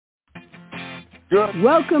Good.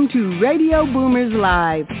 Welcome to Radio Boomers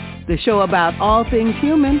Live, the show about all things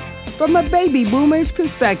human from a baby boomer's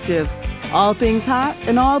perspective. All things hot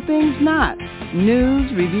and all things not.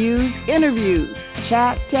 News, reviews, interviews,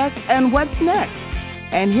 chat, tech, and what's next.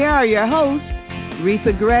 And here are your hosts,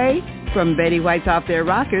 Retha Gray from Betty White's Off Their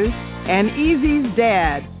Rockers and Easy's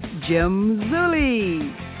dad, Jim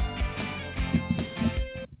Zuley.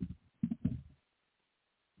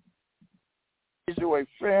 EZWAY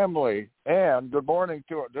family, and good morning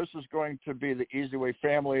to it. This is going to be the EZWAY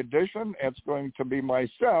family edition. It's going to be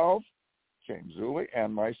myself, James Zuley,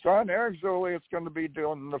 and my son, Eric Zuley. It's going to be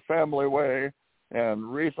doing the family way, and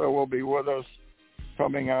Retha will be with us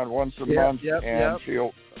coming on once a month.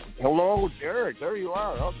 She'll... Hello, Eric. There you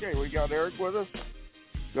are. Okay, we got Eric with us.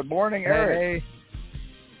 Good morning, Eric.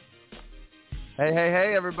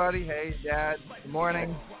 Hey, everybody. Hey, Dad. Good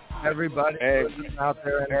morning, everybody out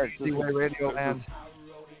there in EZWAY Radio land.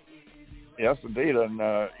 Yes, indeed, and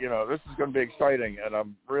this is going to be exciting, and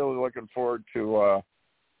I'm really looking forward to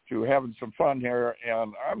having some fun here.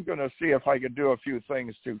 And I'm going to see if I can do a few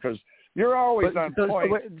things too, because you're always on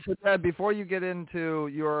point. So, Dad, before you get into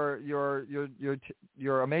your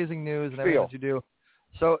amazing news and everything that you do,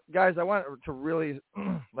 so guys, I want to really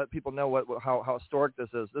let people know how historic this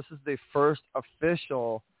is. This is the first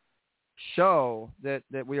official show that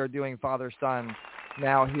we are doing father-son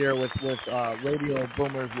now here with Radio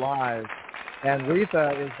Boomers Live, and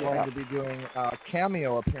Retha is going to be doing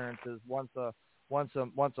cameo appearances once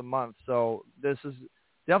a month. So this is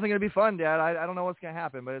definitely going to be fun, Dad. I don't know what's going to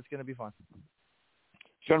happen, but it's going to be fun.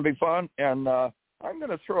 It's going to be fun, and I'm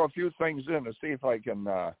going to throw a few things in to see if I can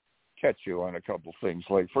catch you on a couple things.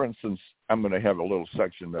 Like, for instance, I'm going to have a little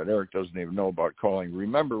section that Eric doesn't even know about calling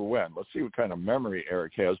Remember When. Let's see what kind of memory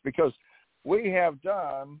Eric has, because we have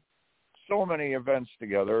done so many events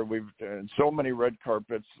together. We've done so many red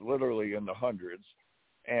carpets, literally in the hundreds.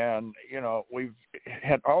 And, we've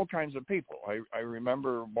had all kinds of people. I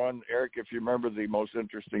remember one, Eric, if you remember, the most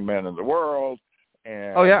interesting man in the world.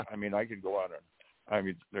 And, oh, yeah. I mean, I could go on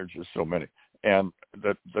and, there's just so many. And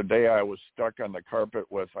the day I was stuck on the carpet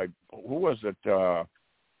with, who was it?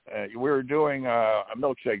 We were doing a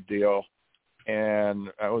milkshake deal.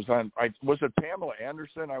 And I was was it Pamela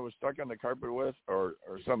Anderson I was stuck on the carpet with, or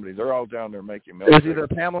somebody? They're all down there making milkshakes. It was either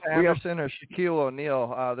Pamela Anderson or Shaquille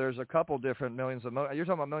O'Neal. There's a couple different millions of you're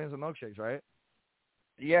talking about millions of milkshakes, right?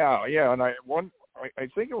 Yeah, and I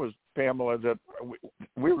think it was Pamela that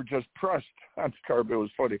we were just pressed on the carpet. It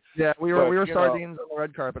was funny. Yeah, we were sardines on the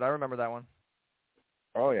red carpet. I remember that one.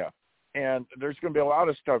 Oh yeah, and there's going to be a lot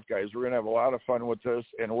of stuff, guys. We're going to have a lot of fun with this,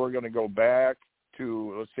 and we're going to go back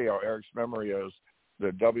to, let's see how Eric's memory is, the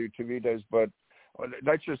WTV days, but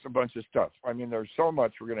that's just a bunch of stuff. I mean, there's so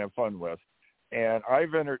much we're going to have fun with. And I've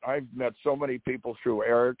met so many people through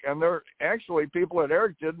Eric, and they're actually people that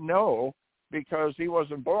Eric didn't know because he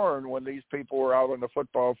wasn't born when these people were out on the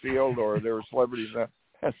football field or they were celebrities.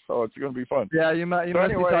 So it's going to be fun. Yeah, you must be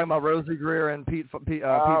talking about Rosie Greer and Pete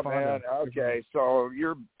oh, Fonda. Man, okay, so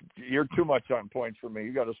you're too much on point for me.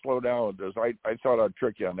 You got to slow down with this. I thought I'd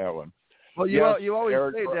trick you on that one. Well, yes, you always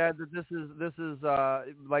Eric, say, Dad, that this is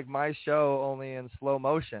like my show only in slow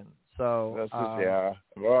motion. So this is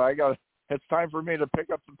Well, it's time for me to pick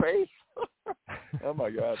up the pace. Oh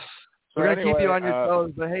my God! We're going to keep you on your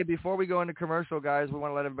toes. But hey, before we go into commercial, guys, we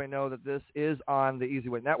want to let everybody know that this is on the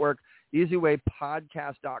EZWAY Network,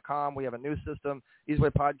 EZWayPodcast.com. We have a new system,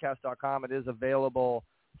 EZWayPodcast.com. It is available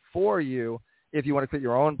for you if you want to create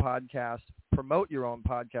your own podcast, promote your own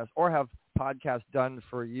podcast, or have podcasts done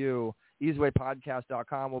for you.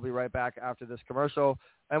 EZWayPodcast.com. We'll be right back after this commercial.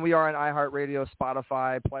 And we are on iHeartRadio,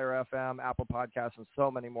 Spotify, Player FM, Apple Podcasts, and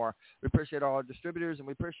so many more. We appreciate all our distributors, and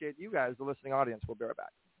we appreciate you guys, the listening audience. We'll be right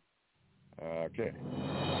back. Okay.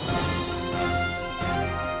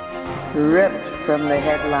 Ripped from the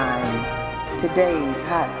headlines, today's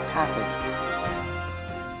hot topic.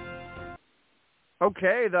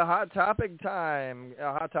 Okay, the hot topic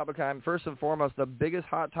time. First and foremost, the biggest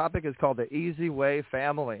hot topic is called the EZWAY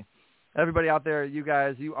family. Everybody out there, you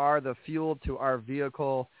guys, you are the fuel to our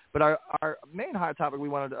vehicle. But our main hot topic we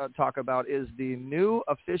wanted to talk about is the new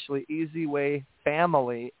officially EZWAY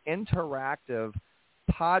family interactive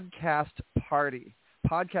podcast party.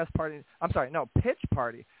 Pitch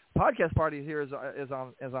party. Podcast party here is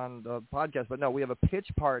on the podcast, but no, we have a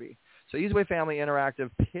pitch party. So EZWAY family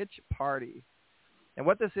interactive pitch party. And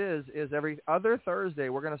what this is every other Thursday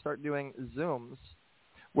we're going to start doing Zooms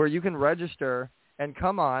where you can register and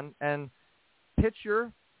come on and pitch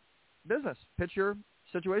your business, pitch your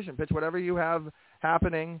situation, pitch whatever you have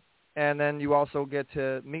happening And then you also get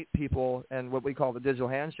to meet people and what we call the digital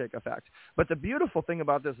handshake effect. But the beautiful thing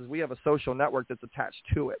about this is we have a social network that's attached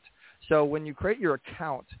to it. So when you create your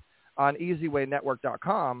account on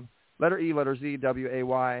EZWayNetwork.com, letter E, letter Z,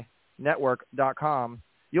 W-A-Y, network.com,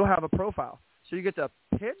 you'll have a profile. So you get to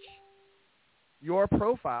pitch your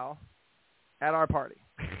profile at our party.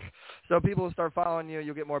 So people will start following you.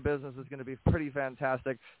 You'll get more business. It's going to be pretty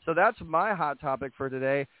fantastic. So that's my hot topic for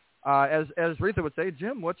today. As Retha would say,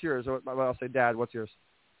 Jim, what's yours? Or I'll say, Dad, what's yours?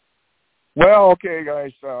 Well, okay,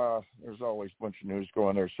 guys, there's always a bunch of news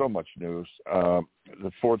going. There's so much news.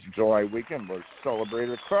 The 4th of July weekend was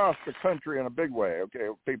celebrated across the country in a big way. Okay,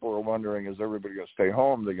 people are wondering, is everybody going to stay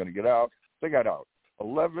home? They're going to get out. They got out.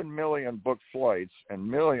 11 million booked flights and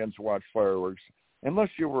millions watched fireworks. Unless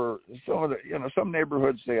you were some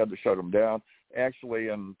neighborhoods, they had to shut them down. Actually,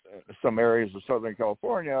 in some areas of Southern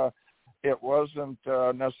California, it wasn't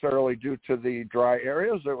necessarily due to the dry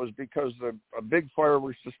areas. It was because a big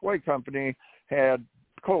fireworks display company had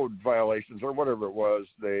code violations or whatever it was.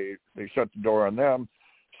 They shut the door on them.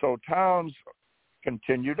 So towns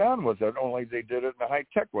continued on with it, only they did it in a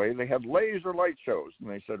high-tech way. They had laser light shows,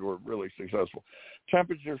 and they said were really successful.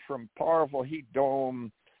 Temperatures from powerful heat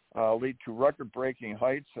dome lead to record-breaking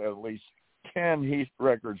heights. At least 10 heat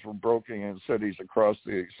records were broken in cities across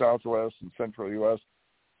the southwest and central U.S.,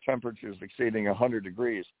 temperatures exceeding 100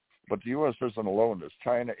 degrees. But the U.S. isn't alone. There's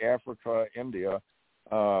China, Africa, India.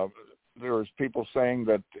 There's people saying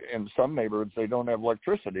that in some neighborhoods they don't have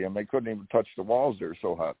electricity and they couldn't even touch the walls. They're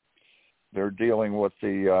so hot. They're dealing with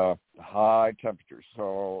the high temperatures.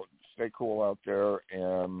 So stay cool out there.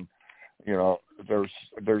 And,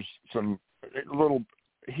 there's some little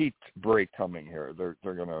heat break coming here. They're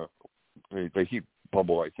going to, the heat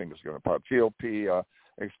bubble, I think, is going to pop. GOP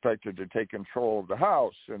expected to take control of the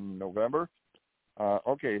House in November.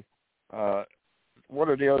 What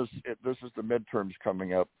it is, this is the midterms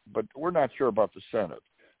coming up, but we're not sure about the Senate.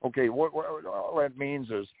 Okay, what all that means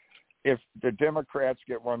is if the Democrats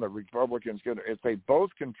get one, the Republicans get it, if they both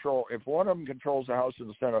control, if one of them controls the House and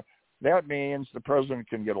the Senate, that means the president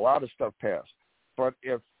can get a lot of stuff passed. But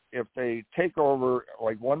if they take over,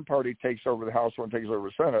 like one party takes over the House, one takes over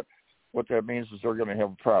the Senate, what that means is they're going to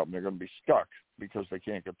have a problem. They're going to be stuck because they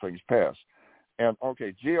can't get things passed. And,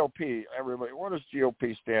 okay, GOP, everybody, what does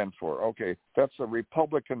GOP stand for? Okay, that's the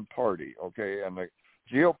Republican Party, okay, and the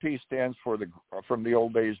GOP stands for, from the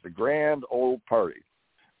old days, the Grand Old Party.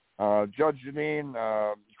 Judge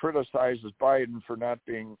Janine criticizes Biden for not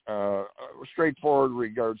being straightforward in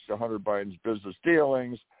regards to Hunter Biden's business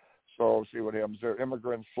dealings. So see what happens there.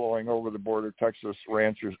 Immigrants flowing over the border, Texas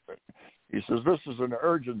ranchers. He says this is an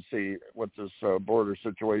urgency with this border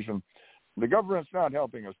situation. The government's not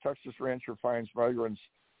helping us. Texas rancher finds migrants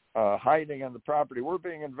hiding on the property. We're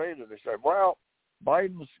being invaded. They said, well,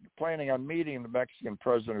 Biden's planning on meeting the Mexican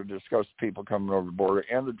president to discuss people coming over the border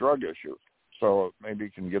and the drug issue. So maybe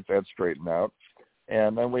you can get that straightened out.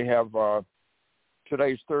 And then we have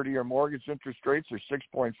today's 30-year mortgage interest rates are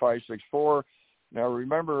 6.564. Now,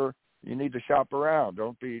 remember, you need to shop around.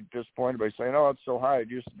 Don't be disappointed by saying, oh, it's so high. It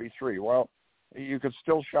used to be 3. Well, you could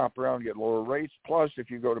still shop around and get lower rates. Plus,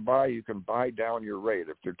 if you go to buy, you can buy down your rate.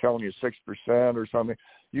 If they're telling you 6% or something,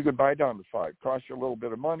 you could buy down to 5. Costs you a little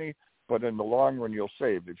bit of money, but in the long run, you'll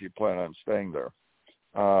save if you plan on staying there.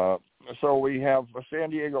 So we have San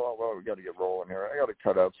Diego. Well, we got to get rolling here. I got to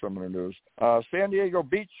cut out some of the news. San Diego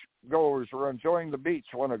beach goers were enjoying the beach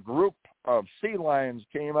when a group of sea lions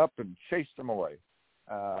came up and chased them away.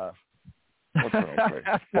 What can I say?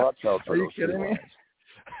 Watch out for those sea lions.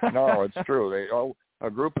 No, it's true. A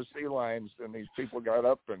group of sea lions, and these people got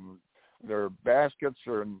up and their baskets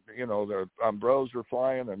or their umbrellas were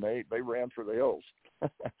flying, and they ran for the hills.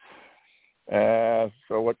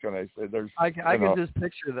 So what can I say? I could just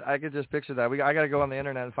picture that. I got to go on the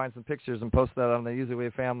internet and find some pictures and post that on the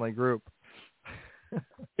EZWay family group.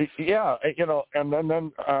 Yeah, and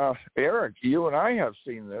then Eric, you and I have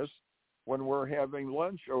seen this when we're having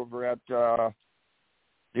lunch over at the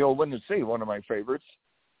Old Wind and Sea, one of my favorites.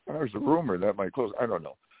 There's a rumor that might close. I don't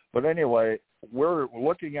know, but anyway, we're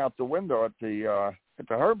looking out the window at the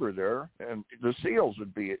harbor there, and the seals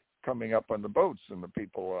would be coming up on the boats, and the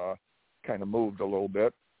people kind of moved a little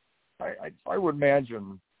bit. I would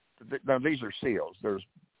imagine now these are seals. There's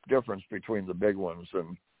difference between the big ones,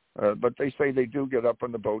 and but they say they do get up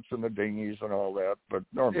on the boats and the dinghies and all that. But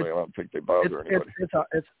normally, I don't think they bother anybody.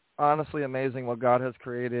 It's honestly amazing what God has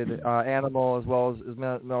created, animal as well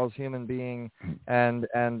as human being, and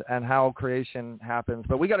how creation happens.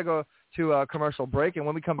 But we got to go to a commercial break, and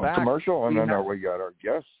when we come back, commercial, and then we got our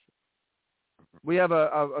guests. We have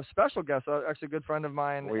a special guest, actually a good friend of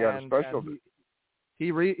mine. We have a special.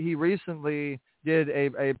 he recently did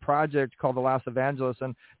a project called The Last Evangelist,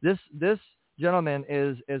 and this gentleman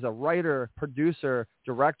is a writer, producer,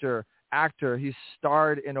 director, actor. He's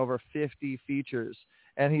starred in over 50 features,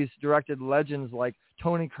 and he's directed legends like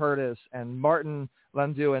Tony Curtis and Martin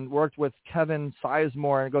Landau, and worked with Kevin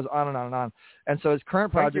Sizemore, and it goes on and on and on. And so his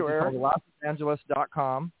current project is called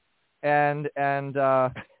TheLastEvangelist.com, and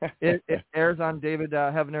it airs on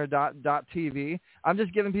davidhevener.tv. I'm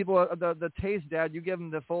just giving people the taste, Dad. You give them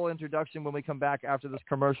the full introduction when we come back after this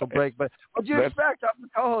commercial break. But what do you expect? I'm the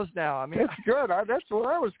co-host now. I mean, it's good. That's what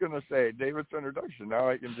I was going to say. David's introduction. Now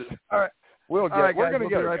I can just. All right. We're going to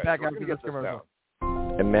get right back after this commercial.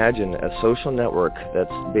 Imagine a social network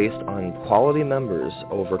that's based on quality members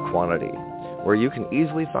over quantity, where you can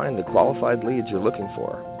easily find the qualified leads you're looking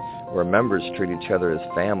for, where members treat each other as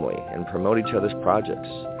family and promote each other's projects.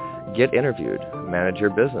 Get interviewed, manage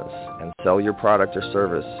your business, and sell your product or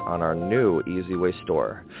service on our new EZWay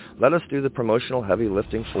store. Let us do the promotional heavy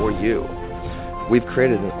lifting for you. We've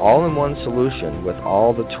created an all-in-one solution with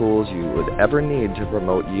all the tools you would ever need to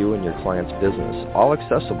promote you and your client's business, all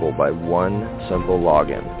accessible by one simple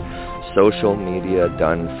login. Social media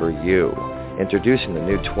done for you. Introducing the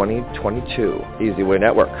new 2022 EZWay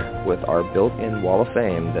Network with our built-in wall of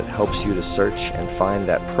fame that helps you to search and find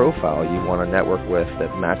that profile you want to network with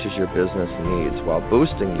that matches your business needs while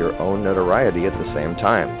boosting your own notoriety at the same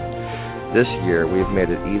time. This year, we've made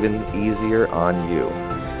it even easier on you.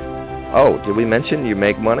 Oh, did we mention you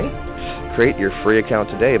make money? Create your free account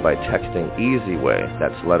today by texting EZWay,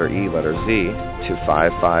 that's letter E, letter Z, to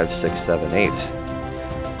 55678.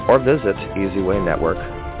 Or visit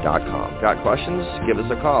EZWayNetwork.com. Got questions? Give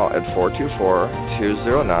us a call at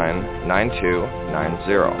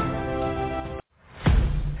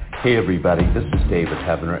 424-209-9290. Hey everybody, this is David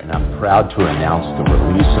Hevener, and I'm proud to announce the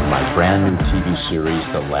release of my brand new TV series,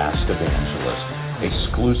 The Last Evangelist,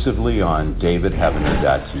 exclusively on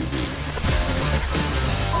davidhevener.tv.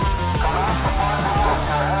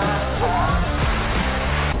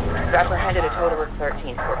 Apprehended a total of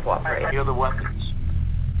 13 for cooperating. The other weapons?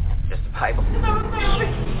 Just a Bible.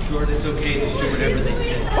 Sure, it's okay to do whatever they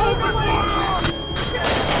say.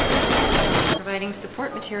 Providing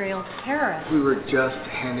support material to terrorists. We were just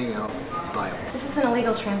handing out Bibles. This is an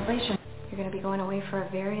illegal translation. You're going to be going away for a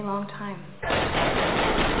very long time.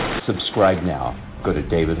 Subscribe now. Go to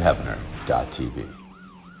davidhevener.tv.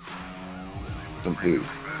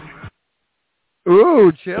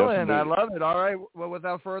 Ooh, chillin'. I love it. All right. Well,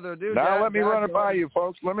 without further ado. Now let me run it by you,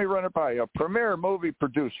 folks. Let me run it by you. A premier movie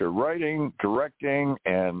producer, writing, directing,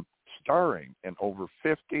 and starring in over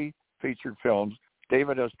 50 featured films.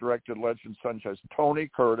 David has directed legends such as Tony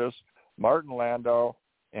Curtis, Martin Landau,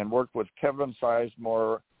 and worked with Kevin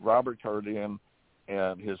Sizemore, Robert Carradin,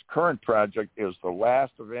 and his current project is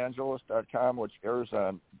TheLastEvangelist.com, which airs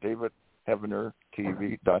on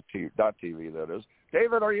davidhevener.tv, that is.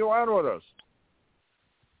 David, are you on with us?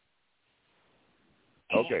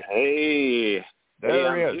 Okay. Hey.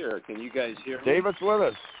 There he is. Here. Can you guys hear me? David's with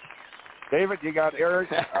us. David, you got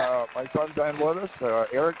Eric, my son's on with us.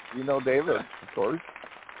 Eric, you know David, of course.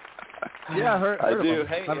 Yeah, I do.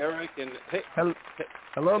 Hey, Eric, and hey. Hello,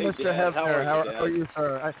 hey, Mr. Dad. Hefner. How are you,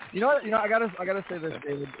 sir? You know what? I gotta say this,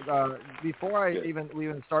 David. Before we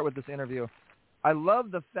even start with this interview, I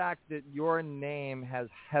love the fact that your name has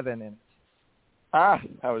heaven in it. I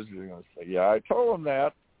was going to say, yeah, I told him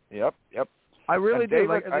that. Yep. I really do.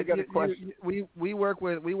 David, I got a question. We work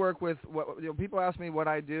with what people ask me what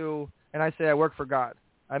I do, and I say I work for God.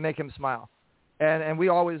 I make him smile. And we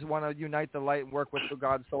always want to unite the light and work with the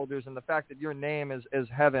God's soldiers. And the fact that your name is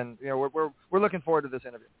heaven, we're looking forward to this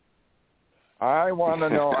interview. I want to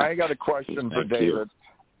know. I got a question for David,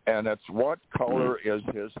 and it's what color is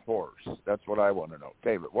his horse? That's what I want to know,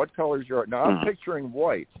 David. What color is your? Now I'm picturing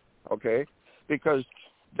white, okay? Because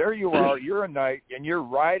there you are. You're a knight, and you're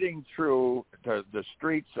riding through the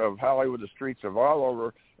streets of Hollywood, the streets of all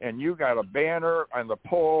over, and you got a banner on the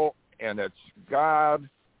pole, and it's God.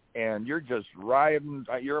 And you're just riding.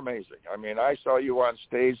 You're amazing. I mean, I saw you on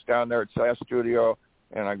stage down there at SAS Studio,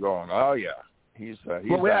 and I'm going, oh yeah, he's. Well,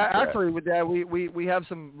 we have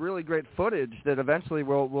some really great footage that eventually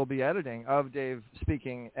we'll be editing of Dave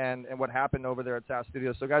speaking and what happened over there at SAS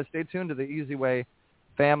Studio. So guys, stay tuned to the EZWay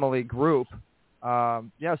family group. So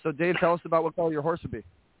Dave, tell us about what color your horse would be.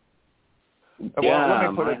 Well,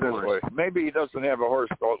 let me put it this way. Maybe he doesn't have a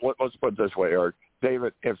horse. Let's put it this way, Eric.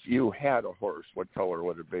 David, if you had a horse, what color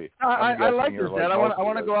would it be? I like this, Dad. I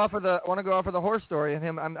want to go off of the horse story and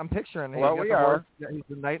him. I'm picturing. Well, we are. He's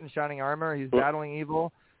the knight in shining armor. He's battling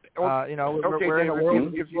evil. We're in a world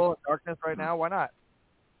of evil and darkness right now. Why not?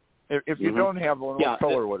 If you don't have one, what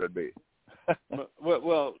color would it be?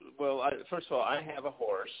 Well. First of all, I have a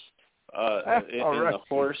horse. Right. The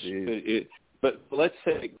horse. But let's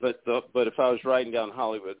say, but if I was riding down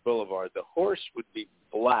Hollywood Boulevard, the horse would be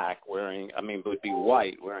white, wearing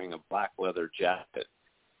a black leather jacket.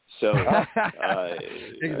 So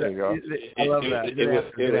exactly. I love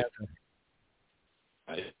that.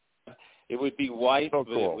 It would be white, so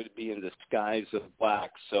but cool. it would be in the skies of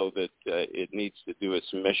black, so that it needs to do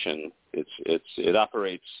its mission. It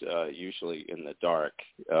operates usually in the dark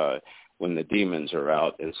when the demons are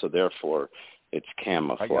out, and so therefore it's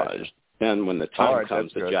camouflaged. Then when the time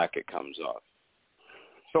comes, the jacket comes off.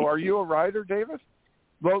 So are you a rider, David?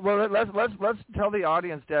 Well, let's tell the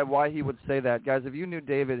audience, Dad, why he would say that, guys. If you knew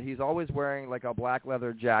David, he's always wearing like a black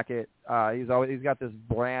leather jacket. He's got this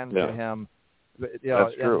brand to him.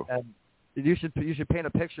 That's true. And you should paint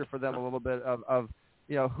a picture for them a little bit of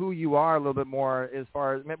who you are a little bit more as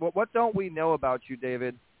far as what don't we know about you,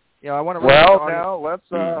 David? I want to. Well, now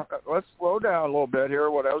let's slow down a little bit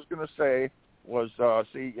here. What I was going to say was,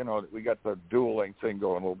 we got the dueling thing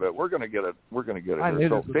going a little bit. We're going to get it. I knew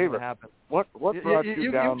so, this was David, happen. what brought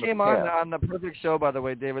you down You came the path? on the perfect show, by the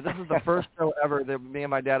way, David. This is the first show ever that me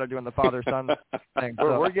and my dad are doing the father-son thing.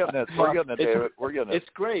 So. We're getting it. We're getting it, David. We're getting it. It's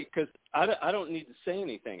great because I don't need to say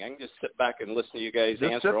anything. I can just sit back and listen to you guys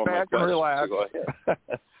just answer all my questions. questions. Relax. So go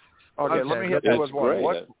ahead. Okay, let me hit you with one.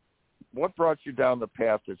 Great. What brought you down the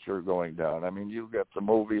path that you're going down? I mean, you got the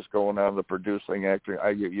movies going on, the producing, acting.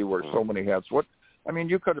 You wear so many hats.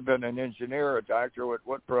 You could have been an engineer, a doctor.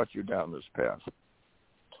 What brought you down this path?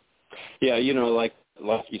 Yeah, like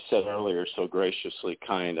you said earlier, so graciously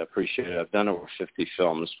kind. I appreciate it. I've done over 50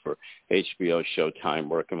 films for HBO, Showtime,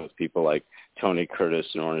 working with people like Tony Curtis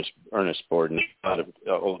and Ernest Borden, a lot of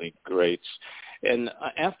oldie greats. And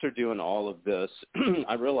after doing all of this,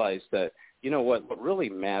 I realized that, what really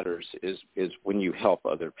matters is when you help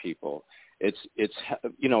other people. It's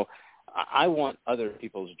I want other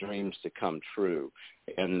people's dreams to come true.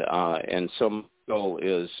 And so my goal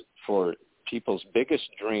is for people's biggest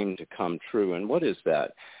dream to come true. And what is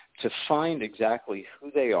that? To find exactly who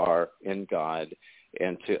they are in God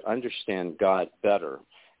and to understand God better.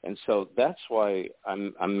 And so that's why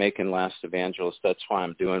I'm making Last Evangelist. That's why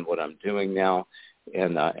I'm doing what I'm doing now.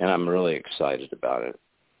 And I'm really excited about it.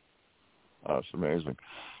 That's amazing.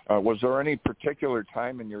 Was there any particular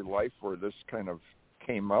time in your life where this kind of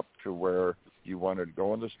came up to where you wanted to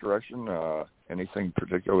go in this direction? Anything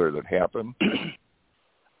particular that happened?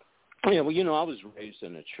 Yeah, well, I was raised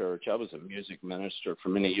in a church. I was a music minister for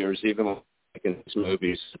many years, even making these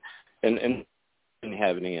movies, and didn't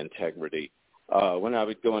have any integrity. When I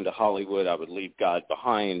would go into Hollywood, I would leave God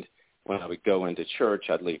behind. When I would go into church,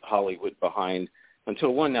 I'd leave Hollywood behind.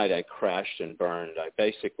 Until one night I crashed and burned. I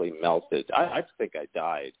basically melted. I think I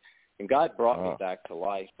died. And God brought me back to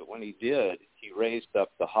life. But when he did, he raised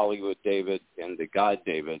up the Hollywood David and the God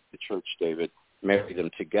David, the church David, married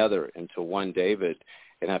them together into one David.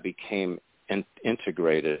 And I became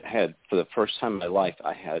integrated. For the first time in my life,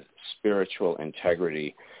 I had spiritual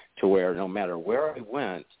integrity to where no matter where I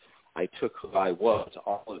went, I took who I was,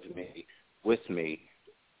 all of me, with me,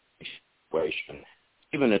 situation,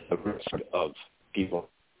 even at the risk of people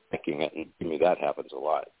thinking it. And to me, that happens a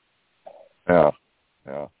lot. Yeah.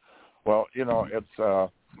 Well, it's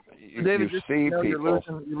David, you see people.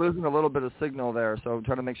 You're losing a little bit of signal there, so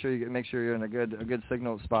try to make sure you're in a good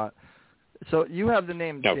signal spot. So you have the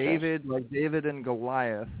name David, like David and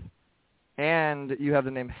Goliath, and you have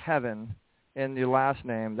the name Heaven in your last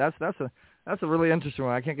name. That's a really interesting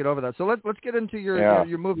one. I can't get over that. So let's get into your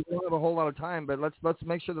movie. We don't have a whole lot of time, but let's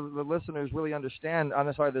make sure the listeners really understand. On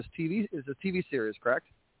this TV is a TV series, correct?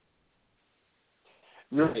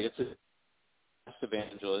 Really, it's a Last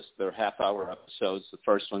Evangelist. They're half-hour episodes. The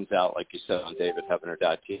first one's out, like you said, on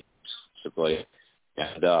davidheavener.tv.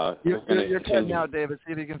 And you're cut now, David.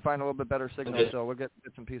 See if you can find a little bit better signal. So we'll get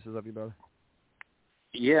some pieces of you, brother.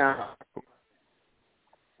 Yeah,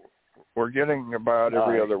 we're getting about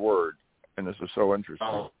every other word, and this is so interesting.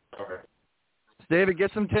 Oh, okay. David,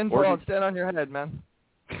 get some tinfoil and stand on your head, man.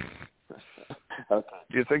 Okay.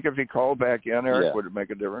 Do you think if he called back in, Eric, would it make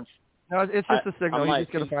a difference? No, it's just a signal. He's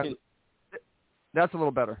just going to find. That's a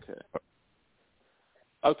little better.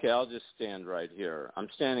 Okay, I'll just stand right here. I'm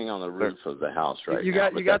standing on the roof of the house right now.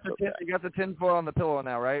 You got the tinfoil on the pillow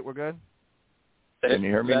now, right? We're good? Can you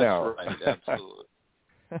hear me now? Right, absolutely.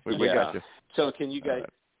 we got you. So can you guys,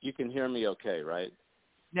 you can hear me okay, right?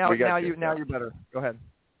 Now you're better. Go ahead.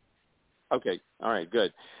 Okay, all right,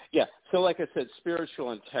 good. Yeah, so like I said,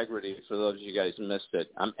 spiritual integrity, for those of you guys who missed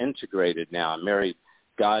it, I'm integrated now. I'm married.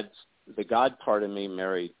 The God part of me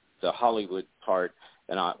married the Hollywood part,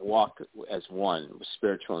 and I walk as one with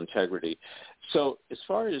spiritual integrity. So as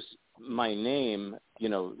far as my name,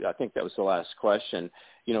 I think that was the last question.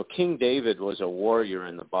 King David was a warrior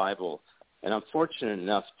in the Bible, and I'm fortunate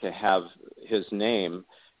enough to have his name,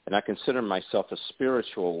 and I consider myself a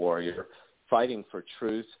spiritual warrior, fighting for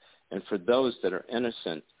truth, and for those that are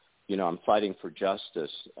innocent, I'm fighting for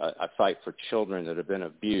justice. I fight for children that have been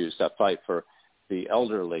abused. I fight for the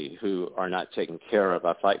elderly who are not taken care of.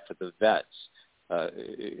 I fight for the vets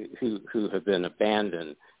who have been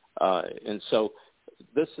abandoned. And so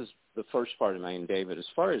this is the first part of my name, David. As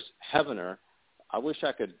far as Heavener, I wish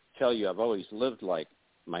I could tell you I've always lived like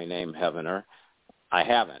my name, Heavener. I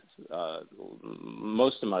haven't.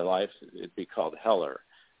 Most of my life it'd be called Heller.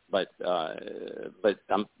 But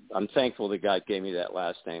I'm thankful that God gave me that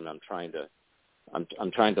last name. I'm trying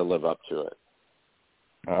to live up to it.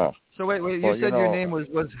 So wait, you said your name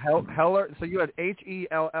was Heller. So you had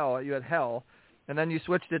Hell, you had Hell, and then you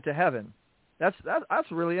switched it to Heaven. That's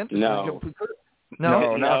really interesting.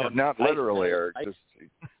 No, not literally, Eric.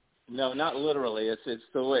 No, not literally. It's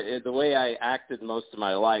the way I acted most of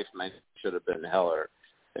my life. Mine should have been Heller,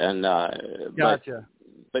 and gotcha.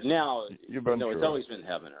 But now, it's always been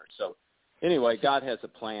Heavener. So anyway, God has a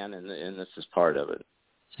plan, and this is part of it.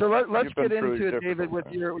 So let's get into it, David, with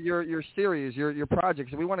your series, your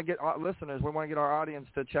projects. We want to get our listeners, we want to get our audience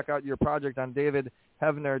to check out your project on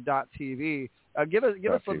davidheavener.tv. Give us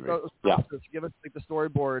the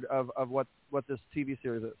storyboard of what this TV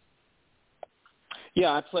series is.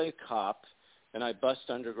 Yeah, I play a cop, and I bust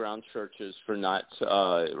underground churches for not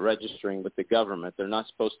registering with the government. They're not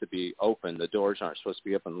supposed to be open. The doors aren't supposed to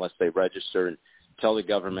be open unless they register and tell the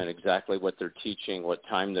government exactly what they're teaching, what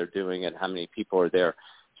time they're doing it, how many people are there.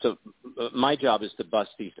 So my job is to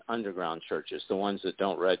bust these underground churches, the ones that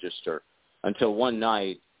don't register, until one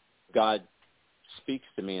night God speaks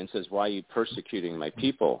to me and says, "Why are you persecuting my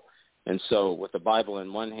people?" And so with the Bible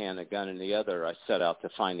in one hand, a gun in the other, I set out to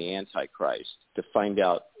find the Antichrist, to find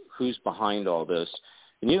out who's behind all this.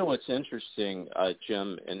 And you know what's interesting,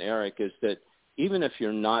 Jim and Eric, is that even if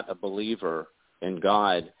you're not a believer in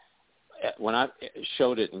God, when I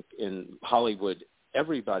showed it in Hollywood,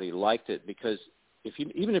 everybody liked it because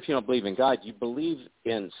even if you don't believe in God, you believe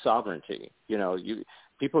in sovereignty.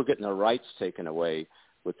 People are getting their rights taken away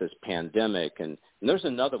with this pandemic, and there's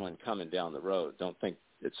another one coming down the road. Don't think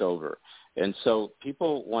it's over. And so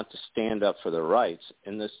people want to stand up for their rights,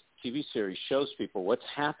 and this TV series shows people what's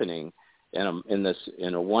happening in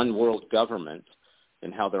a one world government,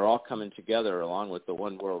 and how they're all coming together along with the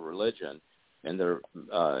one world religion, and they're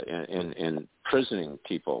imprisoning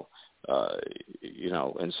people.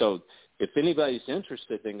 And so if anybody's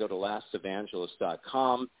interested, they can go to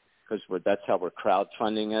lastevangelist.com, because that's how we're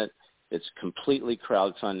crowdfunding it. It's completely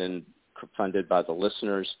funded by the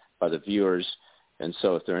listeners, by the viewers. And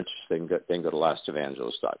so if they're interested, they can go to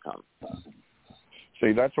lastevangelist.com.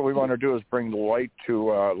 See, that's what we want to do, is bring the light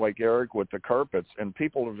to, like Eric with the carpets. And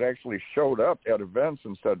people have actually showed up at events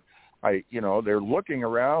and said, they're looking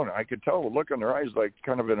around. I could tell the look in their eyes, like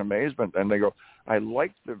kind of in amazement. And they go, I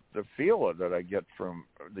like the feel that I get from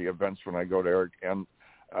the events when I go to Eric. And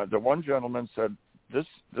the one gentleman said, this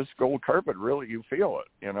gold carpet, really, you feel it,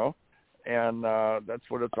 And that's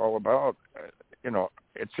what it's all about.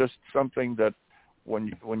 It's just something that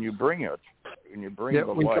when you bring it, when you bring the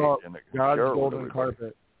light and God's golden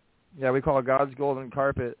carpet. Yeah, we call it God's golden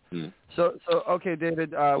carpet. So okay,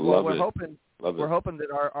 David. We're hoping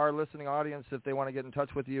that our listening audience, if they want to get in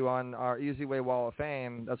touch with you on our EZWay Wall of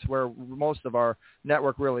Fame, that's where most of our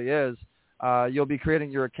network really is. You'll be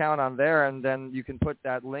creating your account on there, and then you can put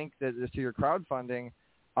that link that is to your crowdfunding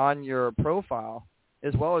on your profile,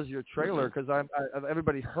 as well as your trailer, because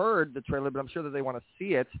everybody heard the trailer, but I'm sure that they want to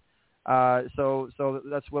see it. So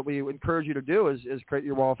that's what we encourage you to do is create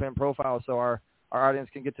your Wall of Fame profile, so our audience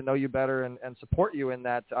can get to know you better and support you in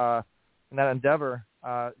that endeavor.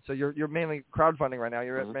 So you're mainly crowdfunding right now.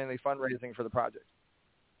 You're mainly fundraising for the project.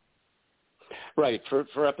 Right.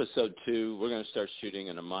 For episode 2, we're going to start shooting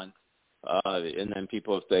in a month. And then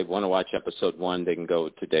people, if they want to watch episode 1, they can go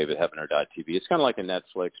to davidheavener.tv. It's kind of like a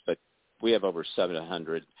Netflix, but we have over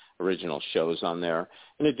 700 original shows on there,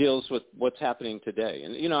 and it deals with what's happening today.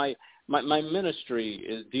 And, my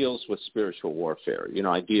ministry deals with spiritual warfare.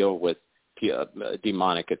 I deal with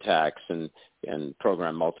demonic attacks and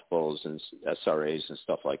program multiples and SRAs and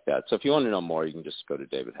stuff like that. So if you want to know more, you can just go to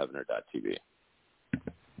davidheavener.tv.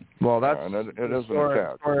 Well, that's it is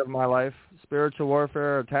the story of my life. Spiritual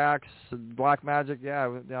warfare, attacks, black magic. Yeah,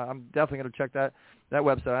 I'm definitely going to check that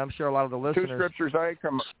website. I'm sure a lot of the listeners. Two scriptures I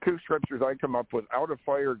come up with: out of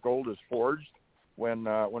fire, gold is forged. When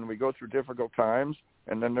we go through difficult times,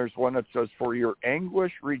 And then there's one that says, for your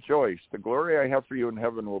anguish, rejoice. The glory I have for you in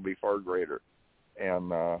heaven will be far greater.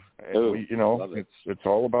 And, it's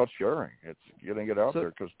all about sharing. It's getting it out there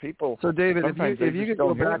because people. So, David, if you could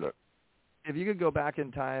go back, it. If you could go back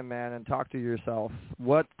in time, man, and talk to yourself,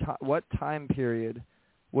 what time period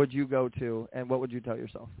would you go to, and what would you tell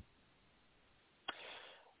yourself?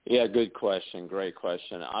 Yeah, good question. Great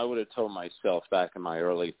question. I would have told myself back in my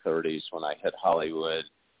early 30s when I hit Hollywood,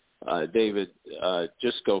 David,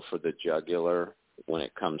 just go for the jugular when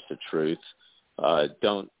it comes to truth.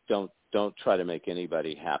 Don't try to make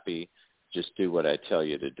anybody happy. Just do what I tell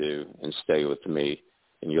you to do and stay with me,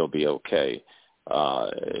 and you'll be okay.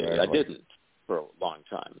 I didn't for a long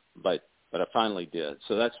time, but I finally did.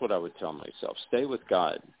 So that's what I would tell myself. Stay with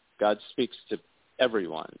God. God speaks to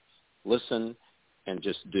everyone. Listen and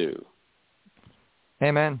just do.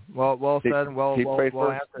 Amen. Well said and well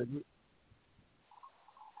answered.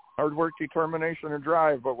 Hard work, determination, and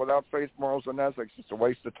drive, but without faith, morals, and ethics, it's a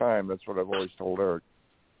waste of time. That's what I've always told Eric.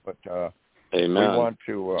 But Amen.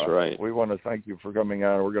 We want to thank you for coming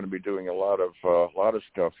on. We're going to be doing a lot of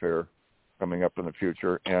stuff here coming up in the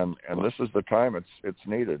future, and this is the time it's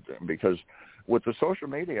needed, because with the social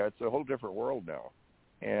media, it's a whole different world now,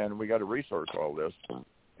 and we got to resource all this.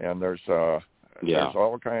 And there's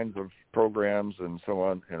all kinds of programs and so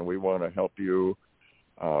on, and we want to help you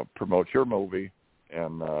promote your movie.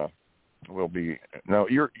 And we'll be now.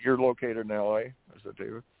 You're located in L.A., is it,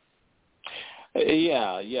 David?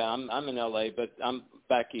 Yeah. I'm in L.A., but I'm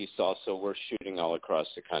back east also. We're shooting all across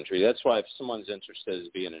the country. That's why if someone's interested in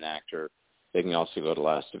being an actor, they can also go to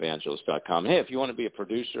lastevangelist.com. Hey, if you want to be a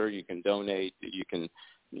producer, you can donate. You can,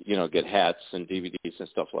 get hats and DVDs and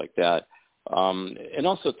stuff like that. And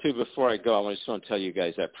also, too, before I go, I just want to tell you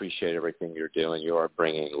guys I appreciate everything you're doing. You are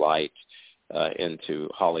bringing light into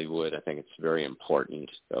Hollywood. I think it's very important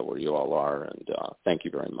where you all are, and thank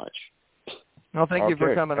you very much. Well, thank you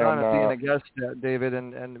for coming on and being a guest, David,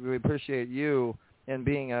 and we appreciate you and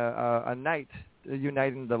being a knight,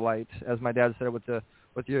 uniting the light, as my dad said, with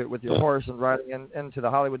your horse and riding into the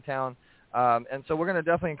Hollywood town. And so we're going to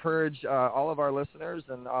definitely encourage all of our listeners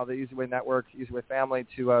and all the EZWay Network, EZWay family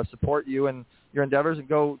to support you and your endeavors and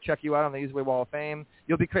go check you out on the EZWay Wall of Fame.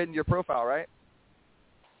 You'll be creating your profile, right?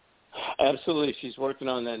 Absolutely. She's working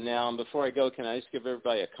on that now. And before I go, can I just give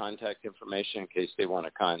everybody a contact information in case they want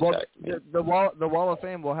to contact me? The Wall of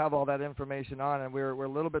Fame will have all that information on, and we're a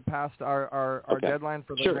little bit past our deadline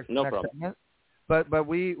for the next segment. But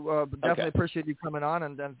we definitely appreciate you coming on,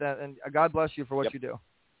 and God bless you for what you do.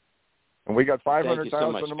 And we got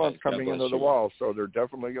 500,000 a month coming into the wall, so they're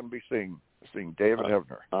definitely going to be seeing David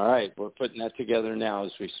Hebner. All right. We're putting that together now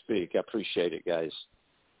as we speak. I appreciate it, guys.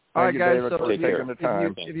 All right, guys, so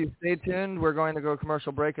if you stay tuned, we're going to go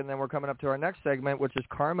commercial break, and then we're coming up to our next segment, which is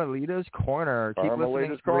Carmelita's Corner. Keep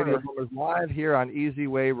listening to Radio Boomers live here on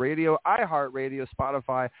EZWay Radio, iHeartRadio,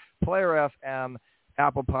 Spotify, Player FM,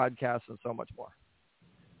 Apple Podcasts, and so much more.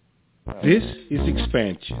 This is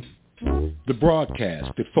Expansion, the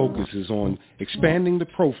broadcast that focuses on expanding the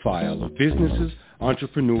profile of businesses,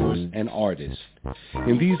 entrepreneurs, and artists.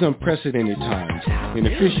 In these unprecedented times, an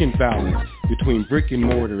efficient balance between brick and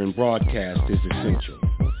mortar and broadcast is essential.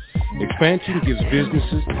 Expansion gives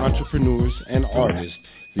businesses, entrepreneurs, and artists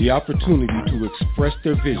the opportunity to express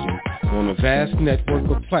their vision on a vast network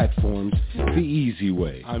of platforms the easy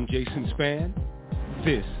way. I'm Jason Spann.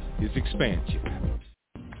 This is Expansion.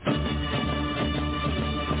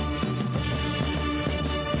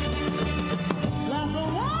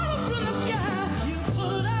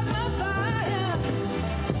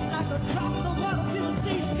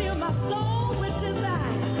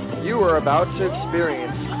 You are about to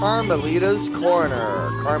experience Carmelita's Corner.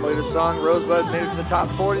 Carmelita's song Rosebud made it to the top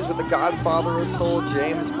 40s with the godfather of soul,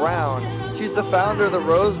 James Brown. She's the founder of the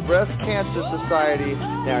Rose Breast Cancer Society.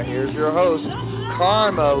 Now here's your host,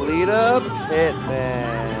 Carmelita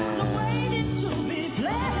Pittman.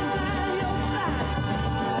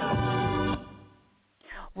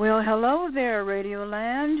 Well, hello there, Radio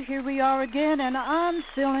Land. Here we are again, and I'm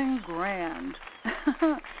feeling grand.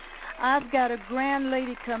 I've got a grand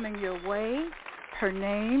lady coming your way. Her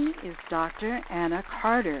name is Dr. Anna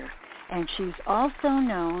Carter, and she's also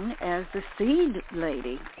known as the Seed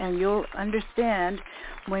Lady. And you'll understand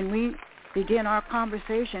when we begin our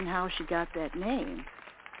conversation how she got that name.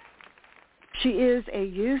 She is a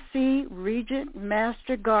UC Regent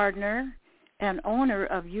Master Gardener and owner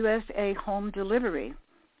of USA Home Delivery,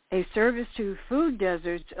 a service to food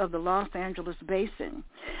deserts of the Los Angeles basin.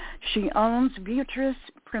 She owns Beatrice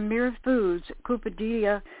Premier Foods,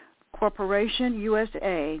 Cuppedia Corporation,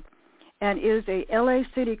 USA, and is a LA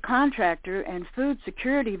City contractor and food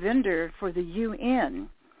security vendor for the UN.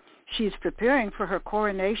 She's preparing for her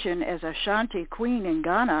coronation as Ashanti Queen in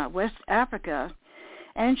Ghana, West Africa,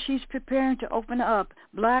 and she's preparing to open up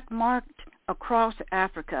BLACKMART across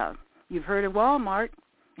Africa. You've heard of Walmart,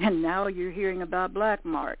 and now you're hearing about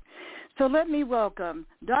BLACKMART. So let me welcome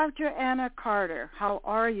Dr. Anna Carter. How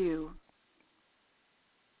are you?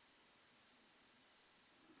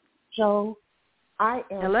 So I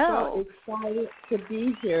am Hello. so excited to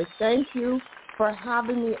be here. Thank you for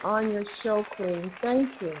having me on your show, Queen. Thank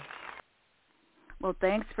you. Well,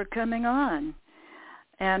 thanks for coming on.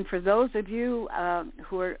 And for those of you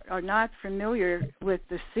who are not familiar with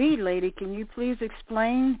the Seed Lady, can you please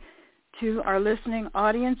explain to our listening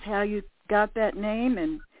audience how you got that name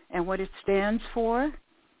and what it stands for?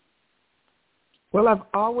 Well, I've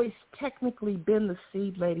always technically been the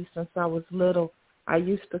Seed Lady since I was little. I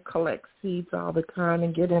used to collect seeds all the time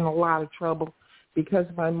and get in a lot of trouble because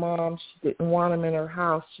my mom, she didn't want them in her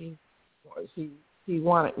house. She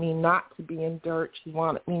wanted me not to be in dirt. She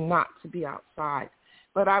wanted me not to be outside.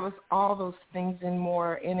 But I was all those things and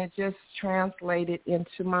more, and it just translated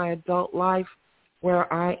into my adult life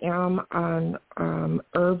where I am an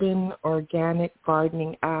urban organic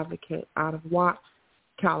gardening advocate out of Watts,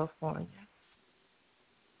 California.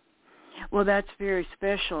 Well, that's very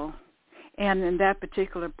special. And in that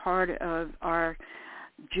particular part of our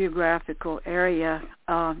geographical area,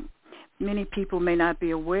 many people may not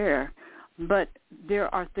be aware, but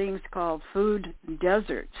there are things called food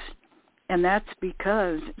deserts. And that's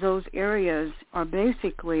because those areas are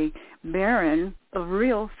basically barren of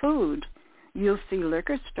real food. You'll see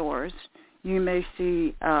liquor stores. You may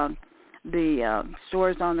see the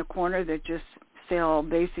stores on the corner that just sell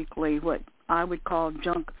basically what I would call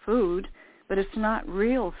junk food, but it's not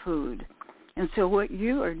real food. And so what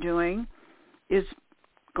you are doing is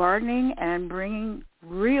gardening and bringing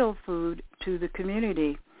real food to the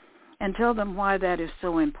community. And tell them why that is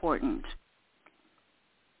so important.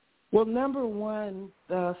 Well, number one,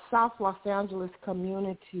 the South Los Angeles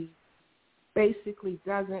community basically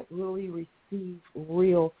doesn't really receive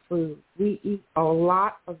real food. We eat a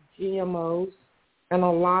lot of GMOs and a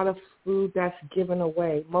lot of food that's given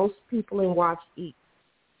away. Most people in Watts eat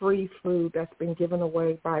free food that's been given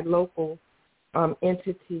away by local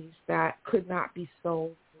entities that could not be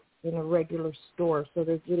sold in a regular store. So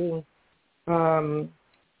they're getting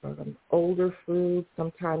older food,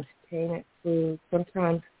 sometimes tainted food,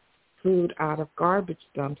 sometimes food out of garbage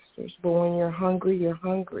dumpsters. But when you're hungry, you're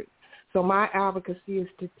hungry. So my advocacy is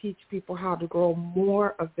to teach people how to grow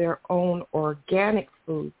more of their own organic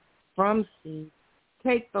food from seeds,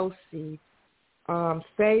 take those seeds,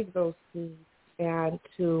 save those seeds, and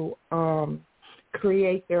to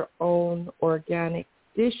create their own organic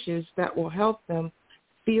dishes that will help them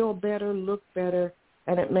feel better, look better,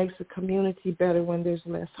 and it makes the community better when there's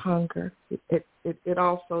less hunger. It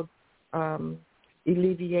also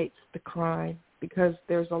alleviates the crime because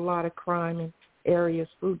there's a lot of crime in areas,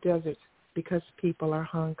 food deserts, because people are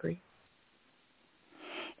hungry.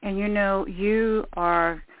 And you know, you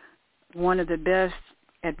are one of the best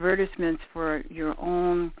advertisements for your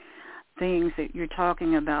own things that you're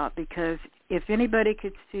talking about, because if anybody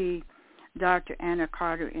could see Dr. Anna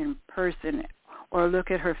Carter in person or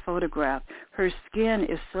look at her photograph, her skin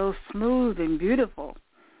is so smooth and beautiful.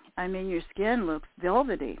 I mean, your skin looks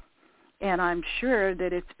velvety. And I'm sure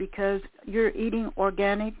that it's because you're eating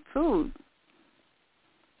organic food.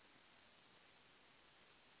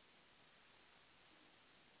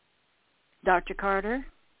 Dr. Carter,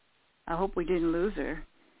 I hope we didn't lose her.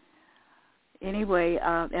 Anyway,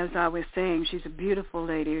 as I was saying, she's a beautiful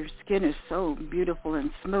lady. Her skin is so beautiful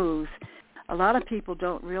and smooth. A lot of people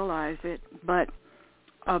don't realize it, but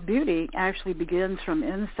beauty actually begins from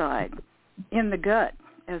inside, in the gut,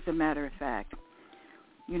 as a matter of fact.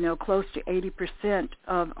 You know, close to 80%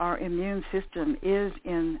 of our immune system is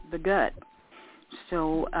in the gut.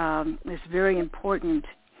 So it's very important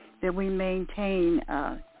that we maintain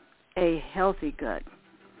a healthy gut.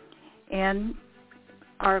 And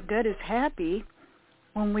our gut is happy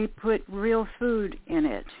when we put real food in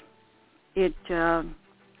it. It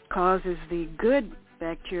causes the good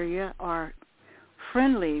bacteria, or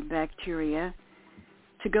friendly bacteria,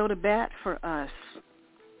 to go to bat for us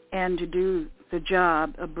and to do the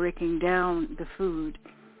job of breaking down the food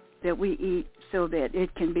that we eat so that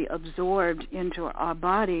it can be absorbed into our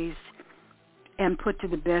bodies and put to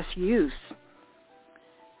the best use.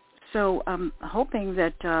 So I'm hoping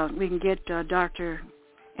that we can get Dr.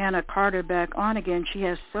 Anna Carter back on again. She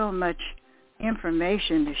has so much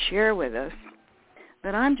information to share with us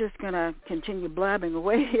that I'm just going to continue blabbing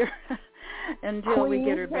away here. until we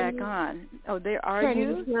get her back on. Oh, there are you? Can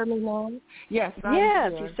you hear me now? Yes, I'm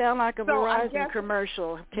yes, here. You sound like a Verizon guess,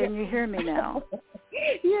 commercial. Can you hear me now?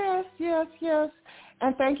 Yes.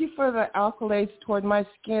 And thank you for the accolades toward my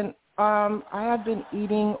skin. I have been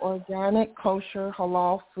eating organic, kosher,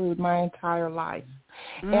 halal food my entire life.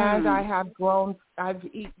 And I have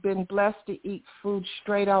been blessed to eat food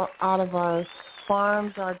straight out of our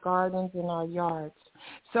farms, our gardens, and our yards.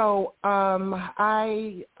 So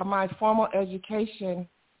my formal education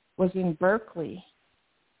was in Berkeley.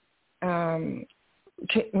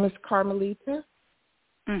 Miss Carmelita?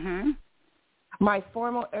 Mm-hmm. My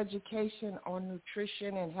formal education on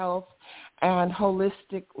nutrition and health and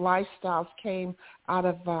holistic lifestyles came out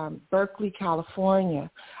of Berkeley, California.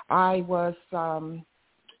 I was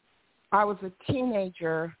a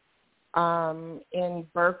teenager in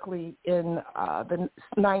Berkeley in the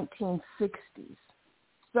 1960s.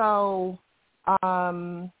 So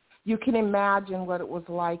you can imagine what it was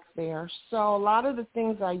like there. So a lot of the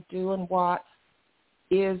things I do in Watts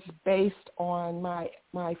is based on my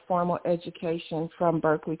formal education from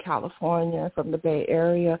Berkeley, California, from the Bay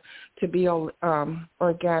Area, to be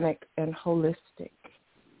organic and holistic.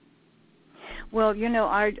 Well,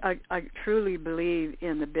 I truly believe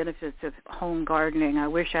in the benefits of home gardening. I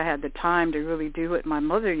wish I had the time to really do what my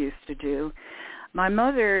mother used to do. My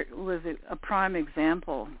mother was a prime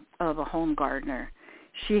example of a home gardener.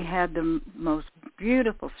 She had the most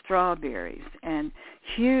beautiful strawberries and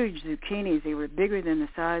huge zucchinis. They were bigger than the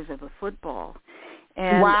size of a football.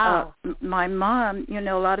 And wow. My mom, a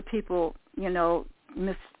lot of people, would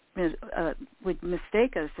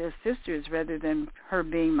mistake us as sisters rather than her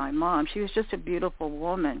being my mom. She was just a beautiful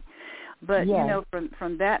woman. But, yes.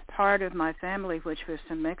 From that part of my family, which was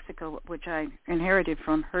from Mexico, which I inherited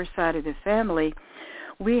from her side of the family,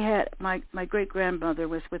 we had, my great-grandmother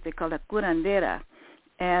was what they call a curandera.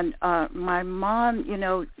 And my mom,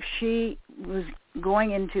 she was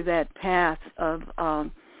going into that path of,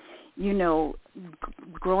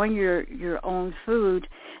 growing your own food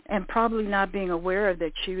and probably not being aware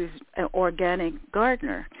that she was an organic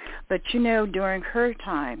gardener. But, during her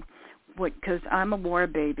time, because I'm a war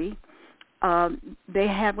baby, they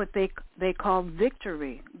had what they call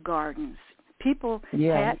victory gardens. People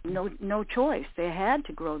had no choice. They had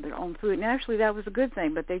to grow their own food. And actually that was a good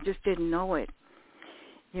thing, but they just didn't know it.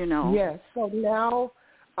 Yes. So now,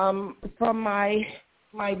 from my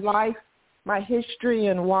life, my history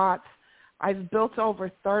in Watts, I've built over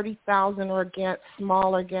 30,000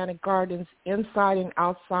 small organic gardens inside and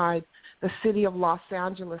outside the city of Los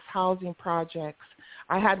Angeles housing projects.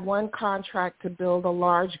 I had one contract to build a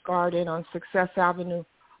large garden on Success Avenue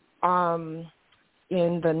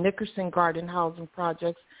in the Nickerson Garden housing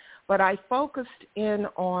projects, but I focused in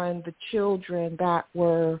on the children that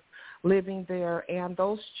were living there, and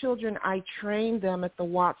those children, I trained them at the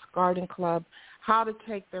Watts Garden Club how to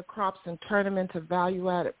take their crops and turn them into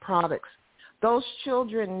value-added products. Those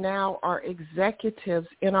children now are executives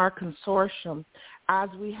in our consortium as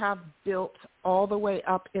we have built all the way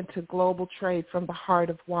up into global trade from the heart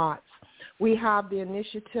of Watts. We have the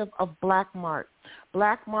initiative of BLACKMART.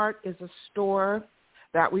 BLACKMART is a store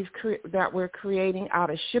that we're creating out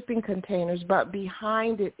of shipping containers, but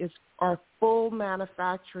behind it is our full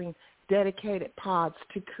manufacturing dedicated pods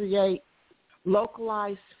to create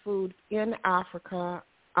localized food in Africa,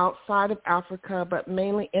 outside of Africa, but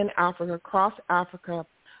mainly in Africa, across Africa,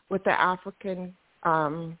 with the African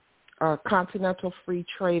Continental Free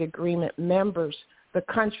Trade Agreement members, the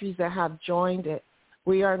countries that have joined it.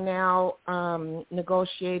 We are now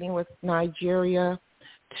negotiating with Nigeria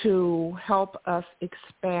to help us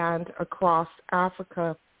expand across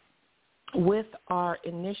Africa with our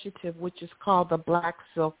initiative, which is called the Black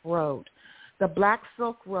Silk Road. The Black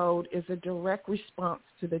Silk Road is a direct response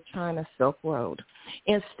to the China Silk Road.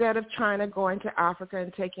 Instead of China going to Africa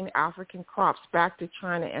and taking African crops back to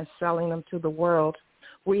China and selling them to the world,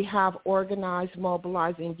 we have organized,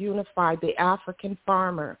 mobilized, and unified the African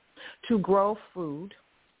farmer to grow food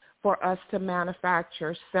for us to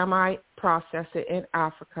manufacture, semi-process it in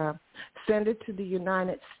Africa, send it to the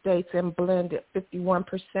United States and blend it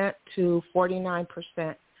 51% to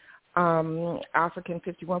 49% African,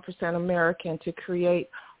 51% American, to create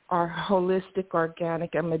our holistic,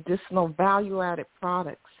 organic, and medicinal value-added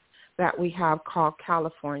products that we have called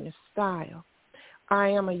California Style. I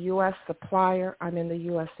am a U.S. supplier. I'm in the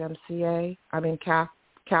USMCA. I'm in CAFTA.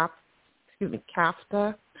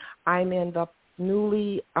 I'm in the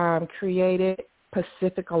newly created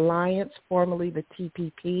Pacific Alliance, formerly the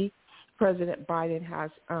TPP. President Biden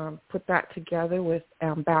has put that together with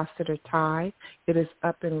Ambassador Tai. It is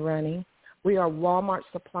up and running. We are Walmart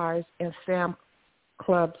suppliers and Sam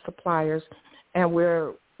Club suppliers, and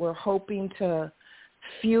we're hoping to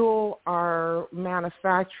fuel our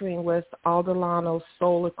manufacturing with Aldolano's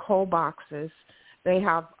solar coal boxes. They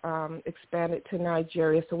have expanded to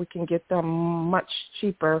Nigeria, so we can get them much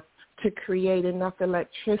cheaper to create enough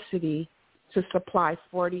electricity to supply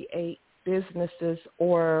 48 businesses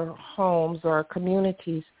or homes or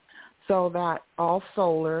communities, so that all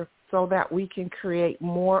solar, so that we can create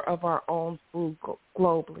more of our own food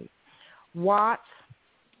globally. Watts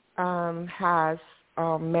has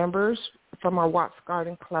members from our Watts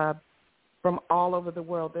Garden Club from all over the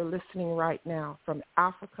world. They're listening right now, from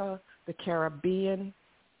Africa, the Caribbean,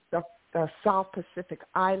 the South Pacific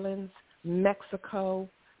Islands, Mexico,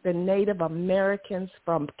 the Native Americans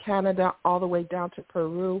from Canada all the way down to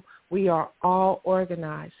Peru. We are all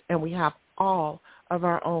organized, and we have all of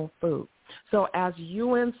our own food. So as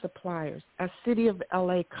UN suppliers, as City of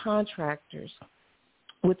LA contractors,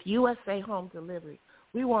 with USA Home Delivery,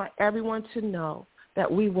 we want everyone to know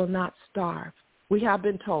that we will not starve. We have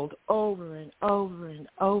been told over and over and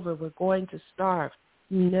over we're going to starve.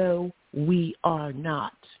 No, we are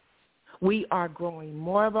not. We are growing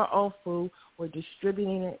more of our own food, we're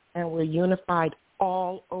distributing it, and we're unified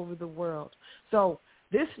all over the world. So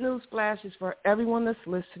this news flash is for everyone that's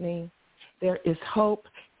listening. There is hope,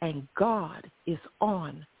 and God is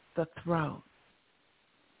on the throne.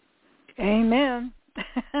 Amen.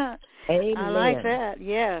 Amen. I like that.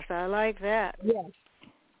 Yes, I like that. Yes.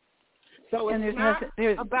 So it's not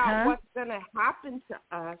about what's going to happen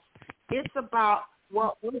to us. It's about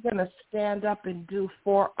what we're going to stand up and do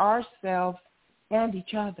for ourselves and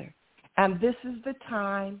each other. And this is the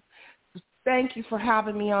time. Thank you for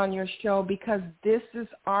having me on your show, because this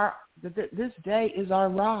day is our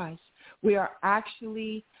rise. We are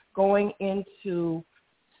actually going into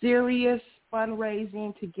serious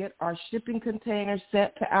fundraising to get our shipping containers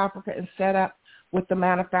sent to Africa and set up with the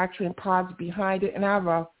manufacturing pods behind it. And I have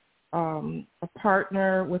a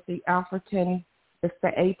partner with the African, it's the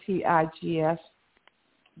ATIGS.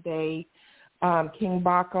 They, King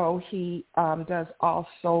Bako, he does all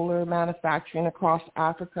solar manufacturing across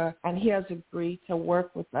Africa, and he has agreed to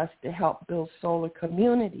work with us to help build solar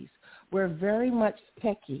communities. We're very much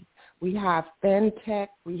techie. We have FinTech,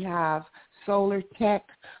 we have solar tech,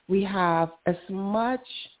 we have as much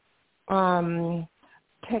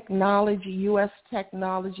technology, U.S.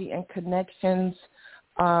 technology and connections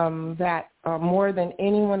that more than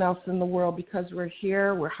anyone else in the world, because we're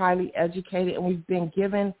here, we're highly educated, and we've been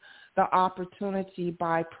given the opportunity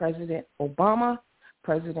by President Obama,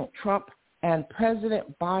 President Trump, and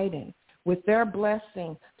President Biden, with their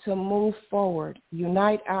blessing, to move forward,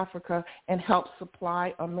 unite Africa, and help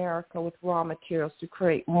supply America with raw materials to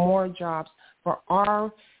create more jobs for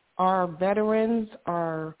our veterans,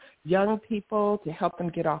 our young people, to help them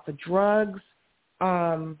get off of drugs.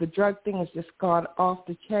 The drug thing has just gone off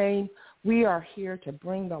the chain. We are here to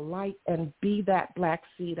bring the light and be that black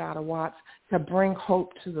seed out of Watts to bring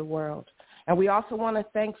hope to the world. And we also want to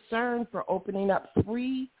thank CERN for opening up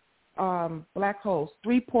 3 black holes,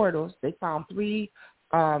 3 portals. They found 3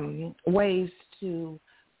 ways to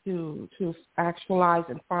actualize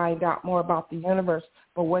and find out more about the universe.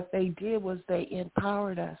 But what they did was they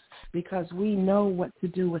empowered us, because we know what to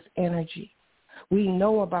do with energy. We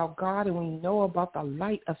know about God, and we know about the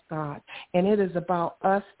light of God. And it is about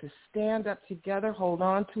us to stand up together, hold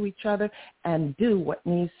on to each other, and do what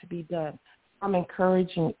needs to be done. I'm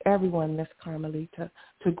encouraging everyone, Miss Carmelita,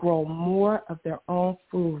 to grow more of their own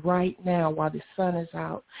food right now while the sun is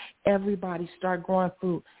out. Everybody start growing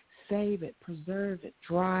food. Save it, preserve it,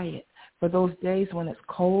 dry it for those days when it's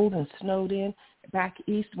cold and snowed in. Back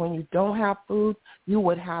east, when you don't have food, you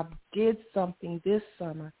would have did something this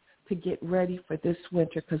summer to get ready for this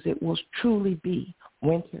winter, because it will truly be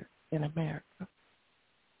winter in America.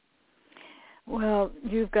 Well,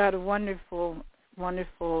 you've got a wonderful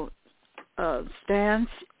stance,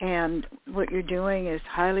 and what you're doing is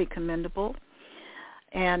highly commendable.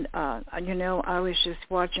 And, I was just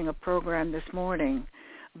watching a program this morning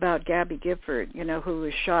about Gabby Gifford, who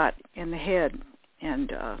was shot in the head.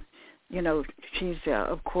 And, she's,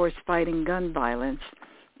 of course, fighting gun violence.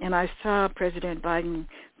 And I saw President Biden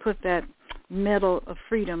put that Medal of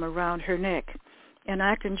Freedom around her neck. And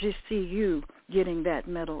I can just see you getting that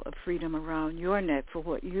Medal of Freedom around your neck for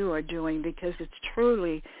what you are doing, because it's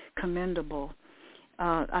truly commendable.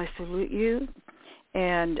 I salute you,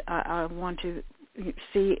 and I want to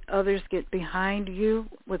see others get behind you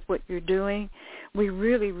with what you're doing. We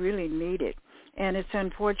really, really need it. And it's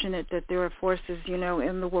unfortunate that there are forces,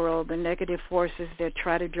 in the world, the negative forces that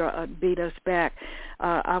try to beat us back.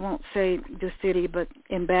 I won't say the city, but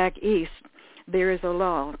in back east, there is a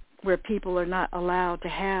law where people are not allowed to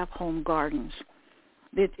have home gardens.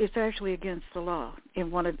 It's actually against the law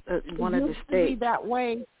in one of the states. It used to be that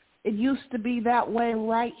way. It used to be that way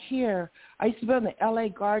right here. I used to be on the L.A.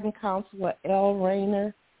 Garden Council with L.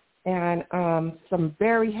 Rayner and some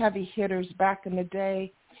very heavy hitters back in the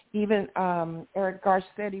day. Even Eric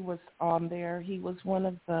Garcetti was on there. He was one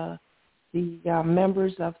of the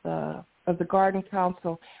members of the Garden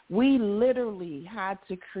Council. We literally had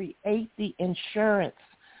to create the insurance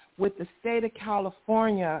with the state of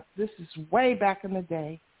California, this is way back in the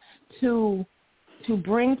day, to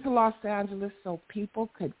bring to Los Angeles so people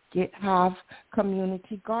could have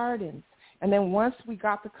community gardens. And then once we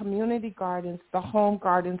got the community gardens, the home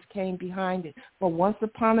gardens came behind it. But once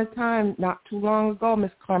upon a time, not too long ago,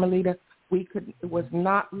 Miss Carmelita, it was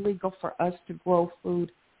not legal for us to grow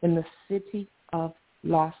food in the city of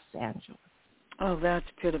Los Angeles. Oh, that's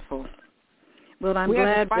pitiful. Well, I'm glad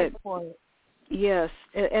that... had to fight for it. Yes,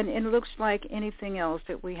 and it looks like anything else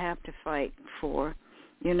that we have to fight for,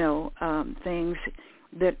 things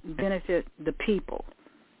that benefit the people.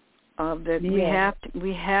 That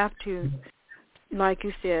we have to, like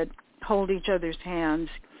you said, hold each other's hands.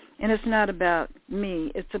 And it's not about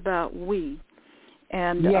me; it's about we.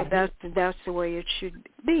 And that's the way it should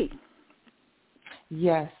be.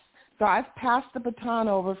 Yes. So I've passed the baton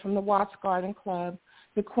over from the Watts Garden Club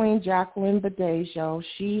to Queen Jacqueline Badejo.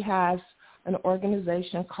 She has an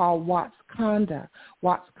organization called Wattsconda.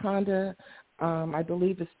 Wattsconda, I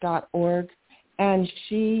believe it's .org, and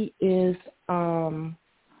she is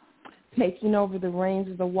taking over the reins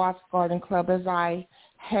of the Watts Garden Club as I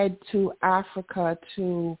head to Africa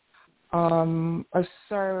to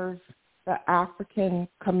serve the African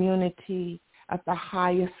community at the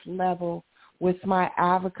highest level with my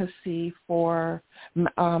advocacy for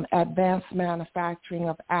advanced manufacturing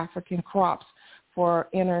of African crops for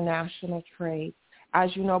international trade.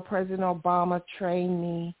 As you know, President Obama trained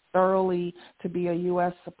me thoroughly to be a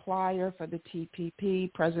U.S. supplier for the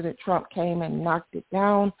TPP. President Trump came and knocked it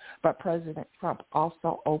down, but President Trump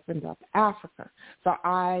also opened up Africa. So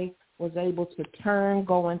I was able to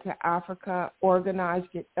go into Africa, organize,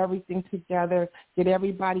 get everything together, get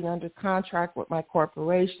everybody under contract with my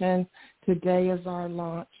corporation. Today is our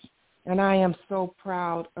launch. And I am so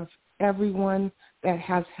proud of everyone that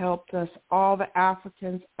has helped us, all the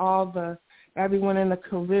Africans, everyone in the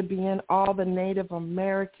Caribbean, all the Native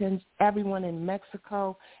Americans, everyone in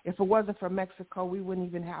Mexico. If it wasn't for Mexico, we wouldn't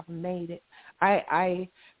even have made it.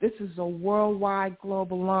 This is a worldwide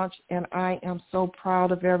global launch, and I am so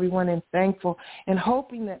proud of everyone and thankful and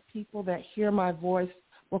hoping that people that hear my voice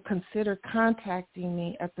will consider contacting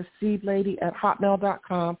me at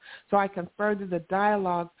theseedlady@hotmail.com so I can further the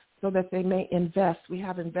dialogue so that they may invest. We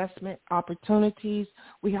have investment opportunities.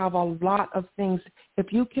 We have a lot of things.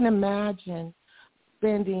 If you can imagine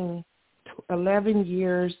spending 11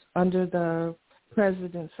 years under the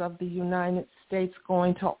presidents of the United States,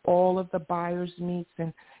 going to all of the buyers' meets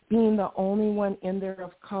and being the only one in there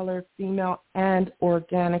of color, female, and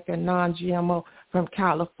organic and non-GMO from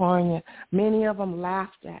California. Many of them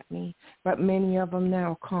laughed at me, but many of them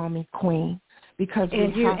now call me Queen. Because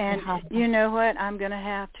you know what? I'm going to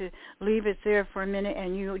have to leave it there for a minute,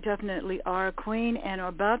 and you definitely are a queen and are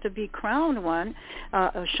about to be crowned one,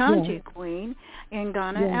 Ashanti Queen in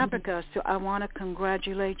Ghana, Africa. So I want to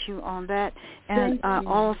congratulate you on that. And I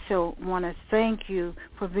also want to thank you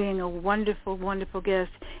for being a wonderful, wonderful guest.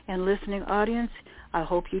 And listening audience, I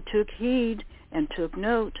hope you took heed and took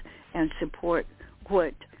note and support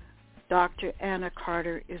what Dr. Anna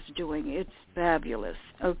Carter is doing. It's fabulous.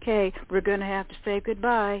 Okay, we're going to have to say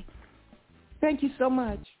goodbye. Thank you so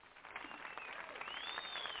much.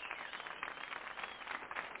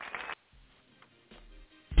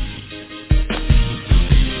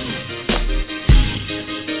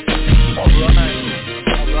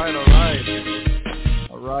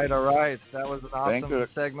 All right. That was an awesome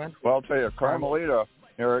segment. Well, I'll tell you, Carmelita,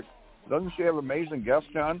 Eric, doesn't she have amazing guests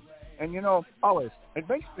on? And, always. It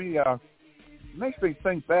makes me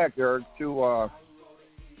think back, Eric, to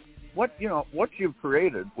what you've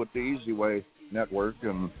created with the Easy Way Network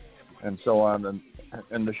and so on,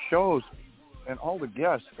 and the shows and all the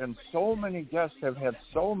guests. And so many guests have had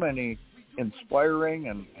so many inspiring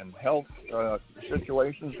and health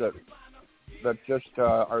situations that just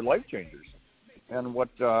are life changers. And what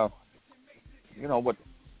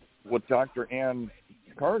Dr. Ann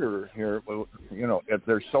Carter here,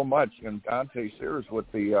 there's so much, and Dante Sears with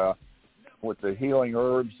the healing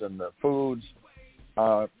herbs and the foods,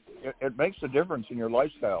 it makes a difference in your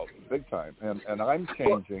lifestyle big time. And I'm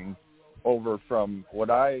changing over from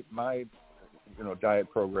my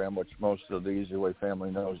diet program, which most of the Easy Way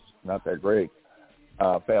family knows is not that great.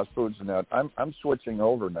 fast foods and that. I'm switching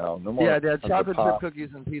over now. No more. Yeah, chocolate chip cookies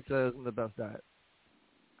and pizza isn't the best diet.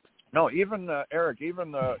 No, even Eric,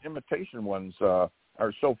 even the imitation ones are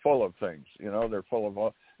so full of things. They're full of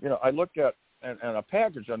all. I looked at and a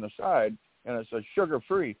package on the side, and it says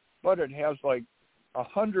sugar-free, but it has like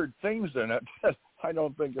 100 things in it that I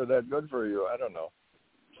don't think are that good for you. I don't know.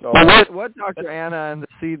 So what Dr. Anna and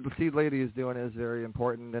the seed lady is doing is very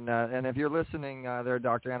important. And if you're listening there,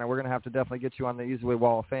 Dr. Anna, we're going to have to definitely get you on the EZWay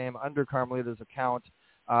Wall of Fame under Carmelita's account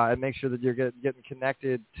and make sure that you're getting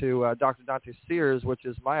connected to Dr. Dante Sears, which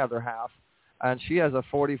is my other half. And she has a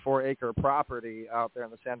 44-acre property out there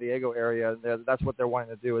in the San Diego area. And that's what they're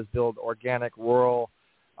wanting to do is build organic rural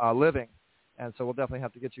living. And so we'll definitely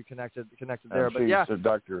have to get you connected there. But yeah,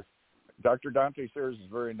 Dr. Dante Sears is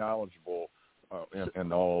very knowledgeable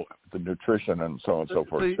in all the nutrition and so on and so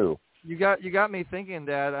forth too. You got me thinking,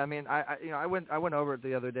 Dad. I mean, I went over it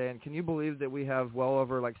the other day, and can you believe that we have well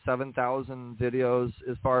over like 7,000 videos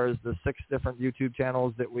as far as the 6 different YouTube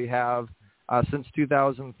channels that we have since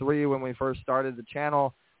 2003 when we first started the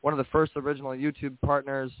channel. One of the first original YouTube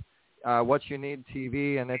partners, What You Need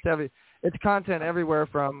TV, and it's content everywhere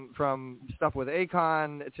from stuff with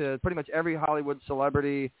Akon to pretty much every Hollywood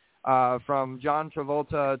celebrity. From John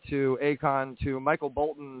Travolta to Akon to Michael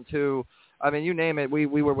Bolton to, I mean, you name it. We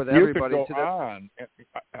were with everybody. You could go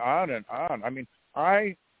on and on. I mean,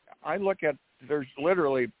 I look at, there's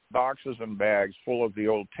literally boxes and bags full of the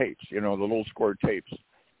old tapes, the little square tapes,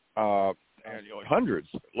 and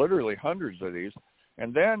literally hundreds of these.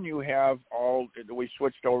 And then you have we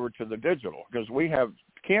switched over to the digital because we have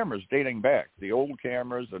cameras dating back, the old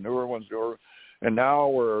cameras, the newer ones, and now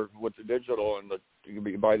we're with the digital and you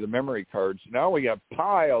can buy the memory cards. Now we have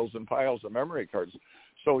piles and piles of memory cards.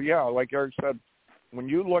 So yeah, like Eric said, when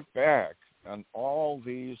you look back on all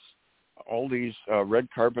these red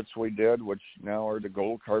carpets we did, which now are the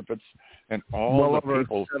gold carpets, and all the over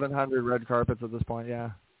people, 700 red carpets at this point.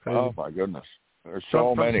 Yeah. Crazy. Oh my goodness, there's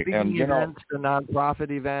so many. And events to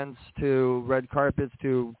nonprofit events to red carpets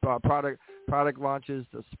to product launches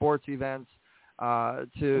to sports events.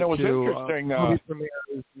 It was interesting. Movie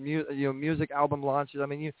premieres, music album launches. I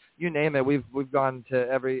mean, you name it. We've gone to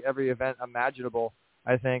every event imaginable.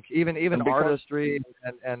 I think even artistry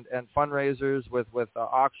and fundraisers with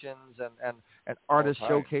auctions and artists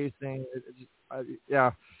showcasing.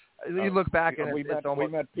 You look back and we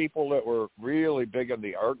met people that were really big in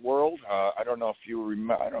the art world. I don't know if you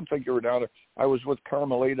remember. I don't think you were down there. I was with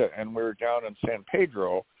Carmelita and we were down in San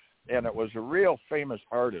Pedro, and it was a real famous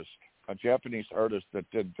artist. A Japanese artist that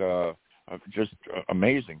did just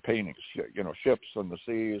amazing paintings, ships on the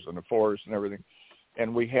seas and the forests and everything.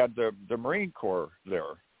 And we had the Marine Corps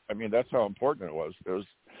there. I mean, that's how important it was.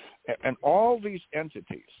 And all these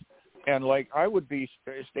entities. And like I would be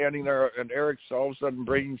standing there, and Eric's all of a sudden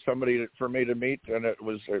bringing somebody for me to meet, and it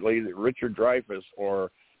was Richard Dreyfuss or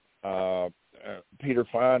Peter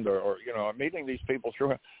Fonda, or meeting these people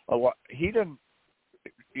through a lot. He didn't.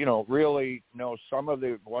 Really know some of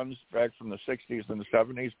the ones back from the 60s and the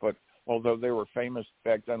 70s, but although they were famous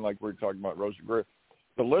back then, like we were talking about Rosa Greer,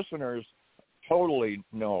 the listeners totally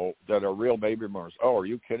know that are real baby boomers. Oh, are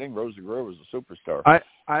you kidding? Rosa Greer was a superstar.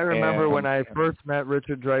 I remember when I first met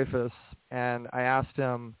Richard Dreyfuss, and I asked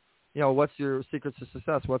him, what's your secrets to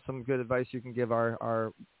success? What's some good advice you can give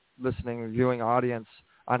our listening, viewing audience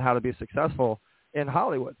on how to be successful in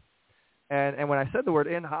Hollywood? And when I said the word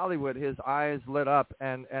in Hollywood, his eyes lit up,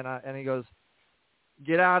 and he goes,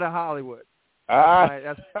 "Get out of Hollywood."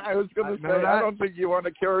 I was going to say, I don't think you want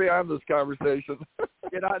to carry on this conversation.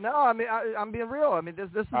 No, I mean, I'm being real. I mean, this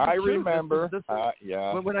is the truth. Remember.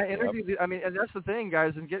 Yeah. When I interviewed, I mean, and that's the thing,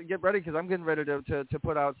 guys, and get ready because I'm getting ready to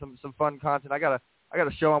put out some fun content. I got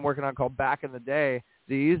a show I'm working on called Back in the Day,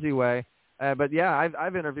 The Easy Way. But yeah,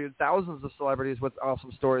 I've interviewed thousands of celebrities with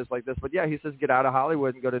awesome stories like this. But yeah, he says get out of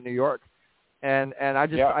Hollywood and go to New York. And I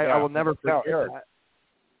will never forget that.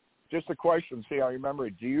 Just a question, see how you remember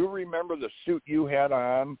it. Do you remember the suit you had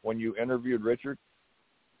on when you interviewed Richard?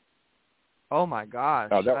 Oh, my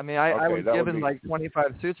gosh. I was given like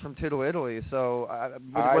 25 suits from Tuttle Italy. So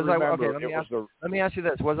let me ask you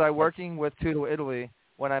this. Was I working with Tuttle Italy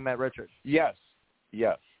when I met Richard? Yes.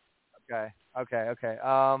 Okay.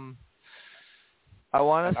 I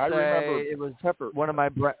want to say it was one of my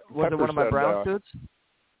brown suits?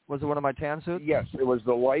 Was it one of my tan suits? Yes, it was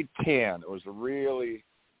the light tan. It was a really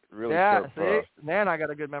sharp. Yeah, man, I got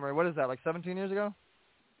a good memory. What is that, like 17 years ago?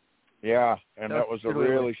 Yeah, and that was a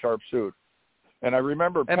really sharp suit. And I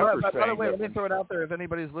remember Pepper saying by the way, let me throw it out there. If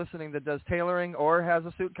anybody's listening that does tailoring or has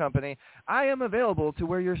a suit company, I am available to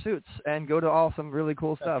wear your suits and go to all some really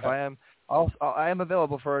cool stuff. I am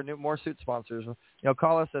available for more suit sponsors.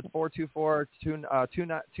 Call us at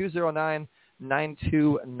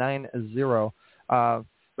 424-209-9290.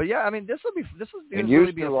 But yeah, I mean, this will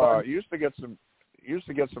really be a fun. Used to get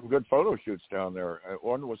some good photo shoots down there.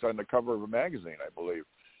 One was on the cover of a magazine, I believe.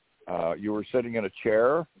 You were sitting in a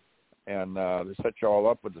chair, and they set you all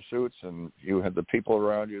up with the suits, and you had the people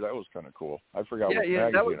around you. That was kind of cool. I forgot what magazine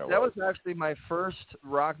it was. That was actually my first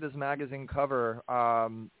Rock This Magazine cover.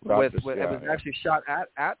 It was actually shot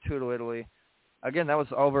at Tudo, Italy. Again, that was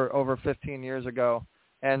over 15 years ago.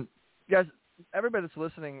 And guys, everybody that's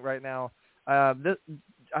listening right now, I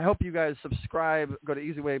hope you guys subscribe. Go to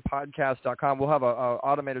EZWayPodcast.com. We'll have a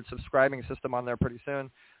automated subscribing system on there pretty soon.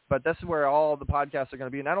 But this is where all the podcasts are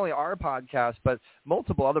going to be. Not only our podcast, but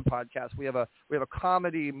multiple other podcasts. We have a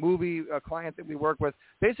comedy movie client that we work with.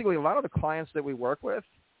 Basically, a lot of the clients that we work with,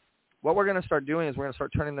 what we're going to start doing is we're going to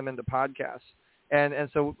start turning them into podcasts. And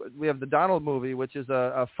so we have the Donald movie, which is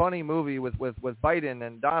a funny movie with Biden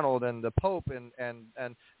and Donald and the Pope and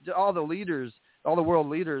all the leaders, all the world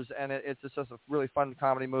leaders, and it's just a really fun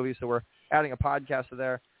comedy movie. So we're adding a podcast to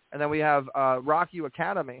there. And then we have Rock You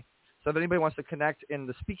Academy. So if anybody wants to connect in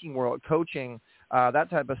the speaking world, coaching, that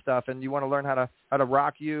type of stuff, and you want to learn how to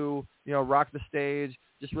rock rock the stage,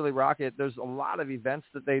 just really rock it. There's a lot of events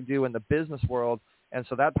that they do in the business world, and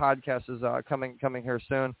so that podcast is coming here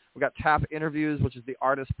soon. We've got Tap Interviews, which is the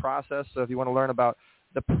artist process. So if you want to learn about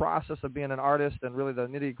the process of being an artist and really the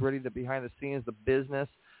nitty-gritty, the behind the scenes, the business,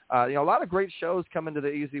 a lot of great shows coming to the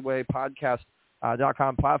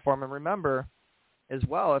EZWayPodcast.com platform. And remember, as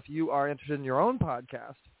well, if you are interested in your own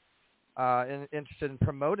podcast, interested in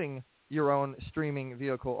promoting your own streaming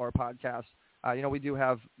vehicle or podcast, we do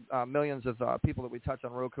have millions of people that we touch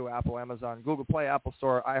on Roku, Apple, Amazon, Google Play, Apple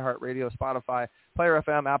Store, iHeartRadio, Spotify, Player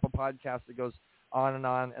FM, Apple Podcasts. It goes on and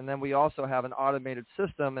on. And then we also have an automated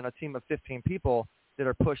system and a team of 15 people that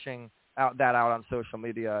are pushing out on social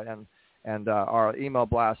media and our email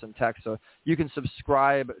blasts and text. So you can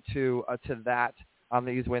subscribe to that on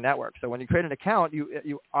the EZWay network. So when you create an account,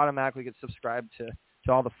 you automatically get subscribed to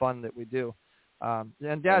all the fun that we do.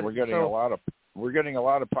 And Dad, and we're getting a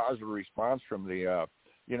lot of positive response from the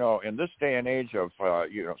in this day and age of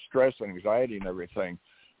stress and anxiety and everything.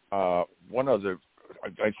 One of the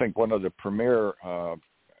premier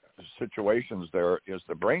situations there is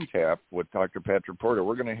the Brain Tap with Dr. Patrick Porter.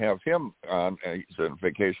 We're going to have him on. He's on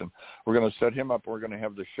vacation. We're going to set him up. We're going to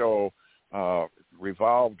have the show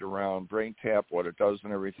revolved around Brain Tap, what it does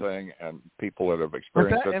and everything, and people that have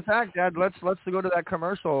experienced it. In fact, Dad, let's go to that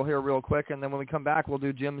commercial here real quick, and then when we come back, we'll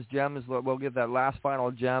do Jim's Gems. We'll give that last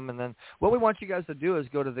final gem, and then what we want you guys to do is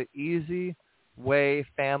go to the Easy Way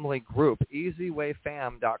Family Group,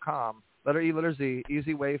 EZWayFam.com, letter E, letter Z,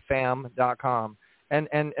 EZWayFam.com. And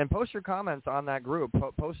post your comments on that group.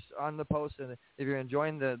 Post on the post, and if you're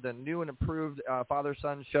enjoying the new and improved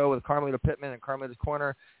father-son show with Carmelita Pittman and Carmelita's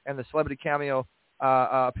Corner, and the celebrity cameo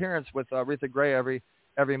appearance with Aretha Gray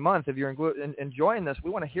every month. If you're enjoying this,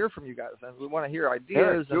 we want to hear from you guys, and we want to hear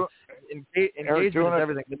ideas and engagement and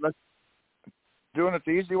everything. Doing it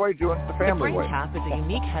the easy way, doing it the family way. The Brain Tap is a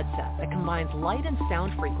unique headset that combines light and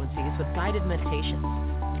sound frequencies with guided meditations.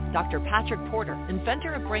 Dr. Patrick Porter,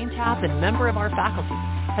 inventor of Brain Tap and member of our faculty,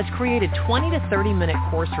 has created 20 to 30-minute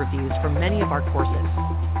course reviews for many of our courses.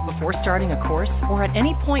 Before starting a course or at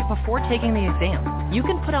any point before taking the exam, you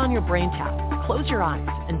can put on your Brain Tap, close your eyes,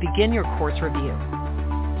 and begin your course review.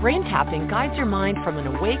 Brain tapping guides your mind from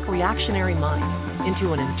an awake, reactionary mind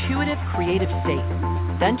into an intuitive, creative state,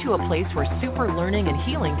 then to a place where super learning and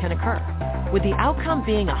healing can occur, with the outcome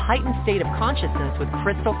being a heightened state of consciousness with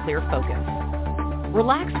crystal clear focus.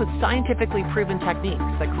 Relax with scientifically proven techniques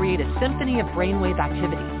that create a symphony of brainwave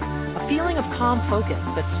activity, a feeling of calm focus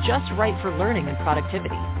that's just right for learning and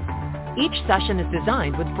productivity. Each session is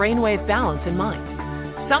designed with brainwave balance in mind.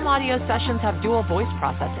 Some audio sessions have dual voice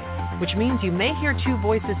processing, which means you may hear two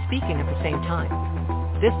voices speaking at the same time.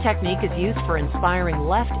 This technique is used for inspiring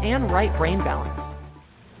left and right brain balance.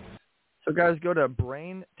 So guys, go to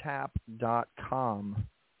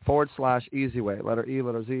braintap.com/EZWay, letter E,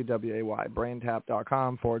 letter Z, W-A-Y,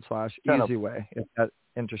 braintap.com/EZWay, if that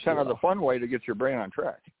interests you. Kind of the fun way to get your brain on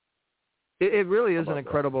track. It really is an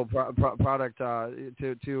incredible product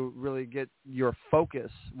to really get your focus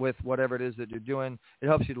with whatever it is that you're doing. It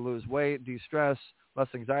helps you to lose weight, de-stress, less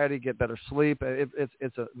anxiety, get better sleep.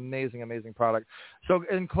 It's an amazing product. So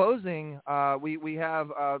in closing, we have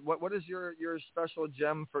what is your special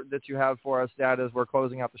gem that you have for us, Dad, as we're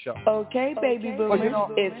closing out the show? Okay, baby boomers,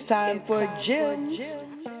 it's time for gems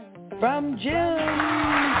from Jim.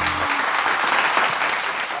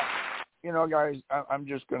 Guys, I'm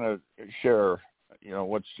just going to share,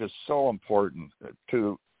 what's just so important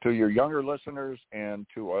to your younger listeners and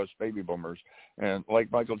to us baby boomers. And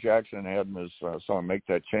like Michael Jackson had in his song, Make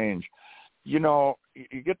That Change, you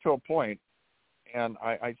get to a point, and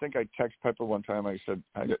I think I texted Pepper one time, I said,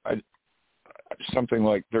 something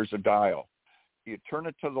like, there's a dial. You turn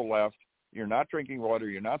it to the left, you're not drinking water,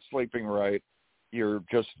 you're not sleeping right, you're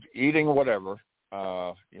just eating whatever,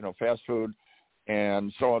 fast food,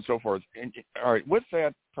 and so on and so forth. And, all right, with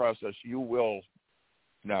that process, you will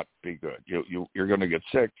not be good. You're going to get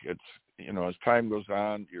sick. It's, as time goes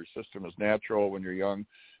on, your system is natural when you're young,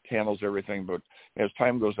 handles everything. But as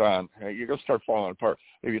time goes on, you're going to start falling apart.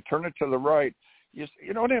 If you turn it to the right, you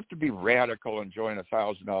don't have to be radical and join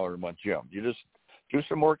 $1,000 a month gym. You just do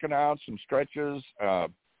some working out, some stretches,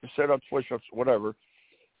 sit-ups, push-ups, whatever,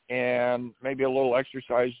 and maybe a little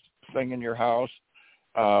exercise thing in your house.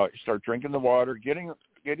 Start drinking the water, getting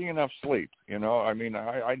enough sleep.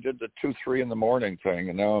 I did the 2-3 in the morning thing,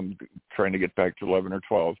 and now I'm trying to get back to 11 or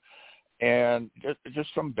 12, and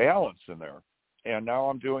just some balance in there. And now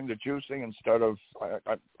I'm doing the juicing instead of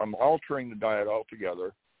I'm altering the diet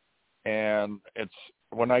altogether. And it's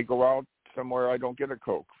when I go out somewhere, I don't get a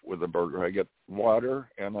Coke with a burger. I get water,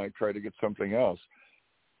 and I try to get something else.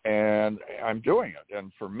 And I'm doing it.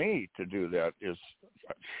 And for me to do that it's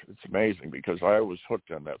amazing, because I was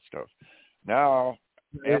hooked on that stuff. Now,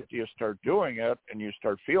 after you start doing it and you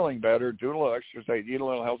start feeling better, do a little exercise, eat a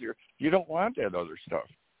little healthier, you don't want that other stuff.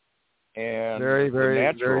 And very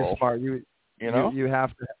natural, smart. You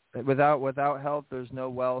have to, without health, there's no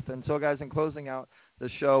wealth. And so, guys, in closing out the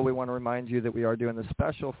show, we want to remind you that we are doing the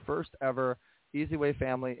special first ever Easy Way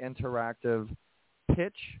Family Interactive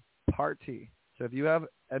Pitch Party. So if you have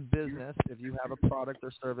a business, if you have a product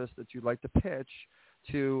or service that you'd like to pitch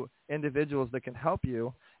to individuals that can help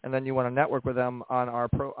you, and then you want to network with them on our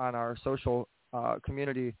social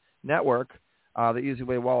community network, the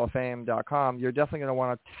EZWayWallOfFame.com, you're definitely going to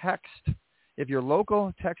want to text. If you're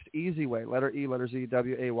local, text EZWay, letter E, letter Z,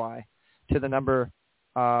 WAY, to the number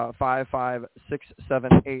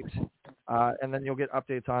 55678, and then you'll get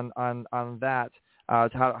updates on that.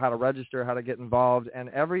 How to register, how to get involved. And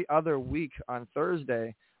every other week on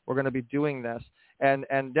Thursday, we're going to be doing this. And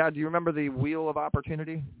Dad, do you remember the Wheel of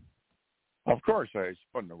Opportunity? Of course, I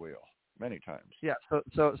spun the wheel many times. Yeah,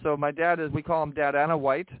 so my dad we call him Dad Anna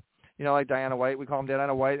White. Like Diana White, we call him Dad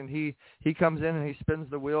Anna White, and he comes in and he spins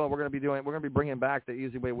the wheel, and we're going to be bringing back the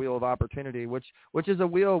Easy Way Wheel of Opportunity, which is a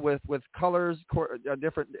wheel with colors,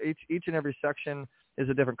 different. Each and every section is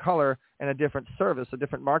a different color and a different service, a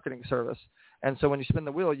different marketing service. And so when you spin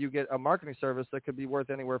the wheel, you get a marketing service that could be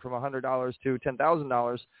worth anywhere from $100 to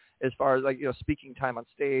 $10,000, as far as speaking time on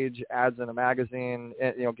stage, ads in a magazine,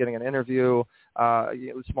 getting an interview,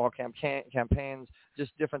 small campaigns,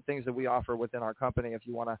 just different things that we offer within our company. If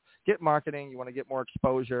you want to get marketing, you want to get more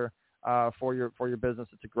exposure for your business,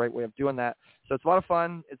 it's a great way of doing that. So it's a lot of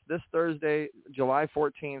fun. It's this Thursday, July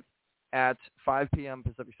 14th at 5 p.m.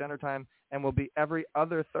 Pacific Standard Time, and will be every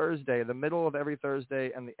other Thursday, the middle of every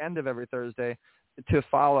Thursday and the end of every Thursday to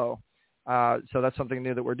follow. So that's something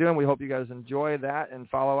new that we're doing. We hope you guys enjoy that and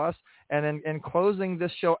follow us. And in closing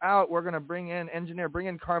this show out, we're going to bring in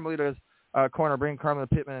Carmelita's corner, bring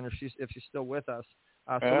Carmelita Pittman if she's still with us,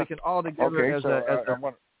 so we can all together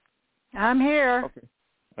I'm here. Okay.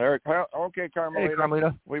 Okay, Carmelita. Hey,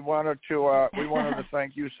 Carmelita. We wanted to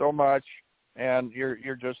thank you so much, and you're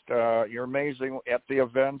amazing at the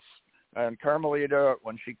events. And Carmelita,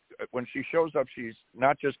 when she shows up, she's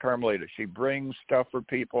not just Carmelita. She brings stuff for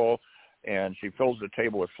people, and she fills the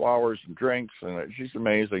table with flowers and drinks, and she's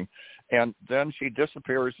amazing. And then she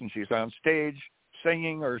disappears, and she's on stage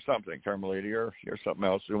singing or something. Carmelita, you're something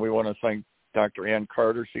else. And we want to thank Dr. Ann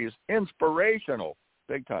Carter. She's inspirational,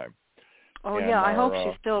 big time. Oh, and I hope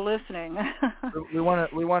she's still listening. we want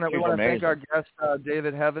to thank our guest,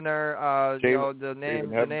 David Heavener. The name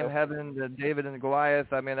Heaven, the David and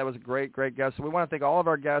Goliath. I mean, that was a great guest. So we want to thank all of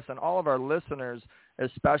our guests and all of our listeners,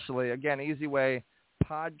 especially. Again,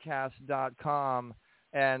 EZWayPodcast.com,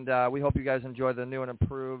 and we hope you guys enjoy the new and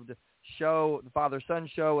improved show, the Father-Son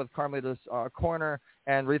Show with Carmelita's Corner,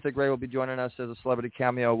 and Retha Gray will be joining us as a celebrity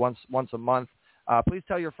cameo once a month. Please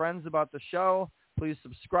tell your friends about the show. Please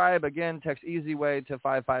subscribe. Again, text EZWAY to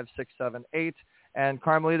 55678. And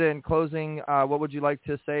Carmelita, in closing, what would you like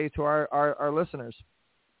to say to our listeners?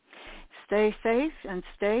 Stay safe and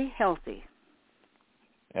stay healthy.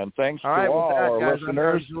 And thanks all right, to all our guys,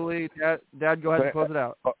 listeners. Julie, Dad, go ahead and close it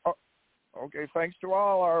out. Okay, thanks to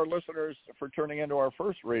all our listeners for tuning into our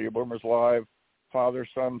first Radio Boomers Live Father,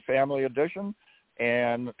 Son, Family Edition.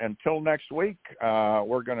 And until next week,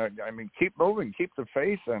 we're going to, keep moving, keep the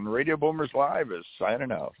faith, and Radio Boomers Live is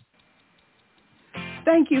signing out.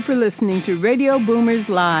 Thank you for listening to Radio Boomers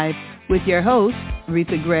Live with your hosts,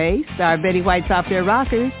 Aretha Gray, Star Betty White's Off Their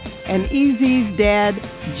Rockers, and EZ's dad,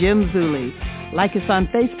 Jim Zuley. Like us on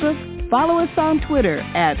Facebook, follow us on Twitter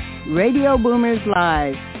at Radio Boomers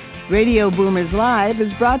Live. Radio Boomers Live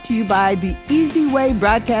is brought to you by the EZWAY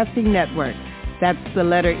Broadcasting Network. That's the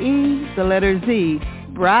letter E, the letter Z,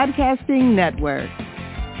 Broadcasting Network.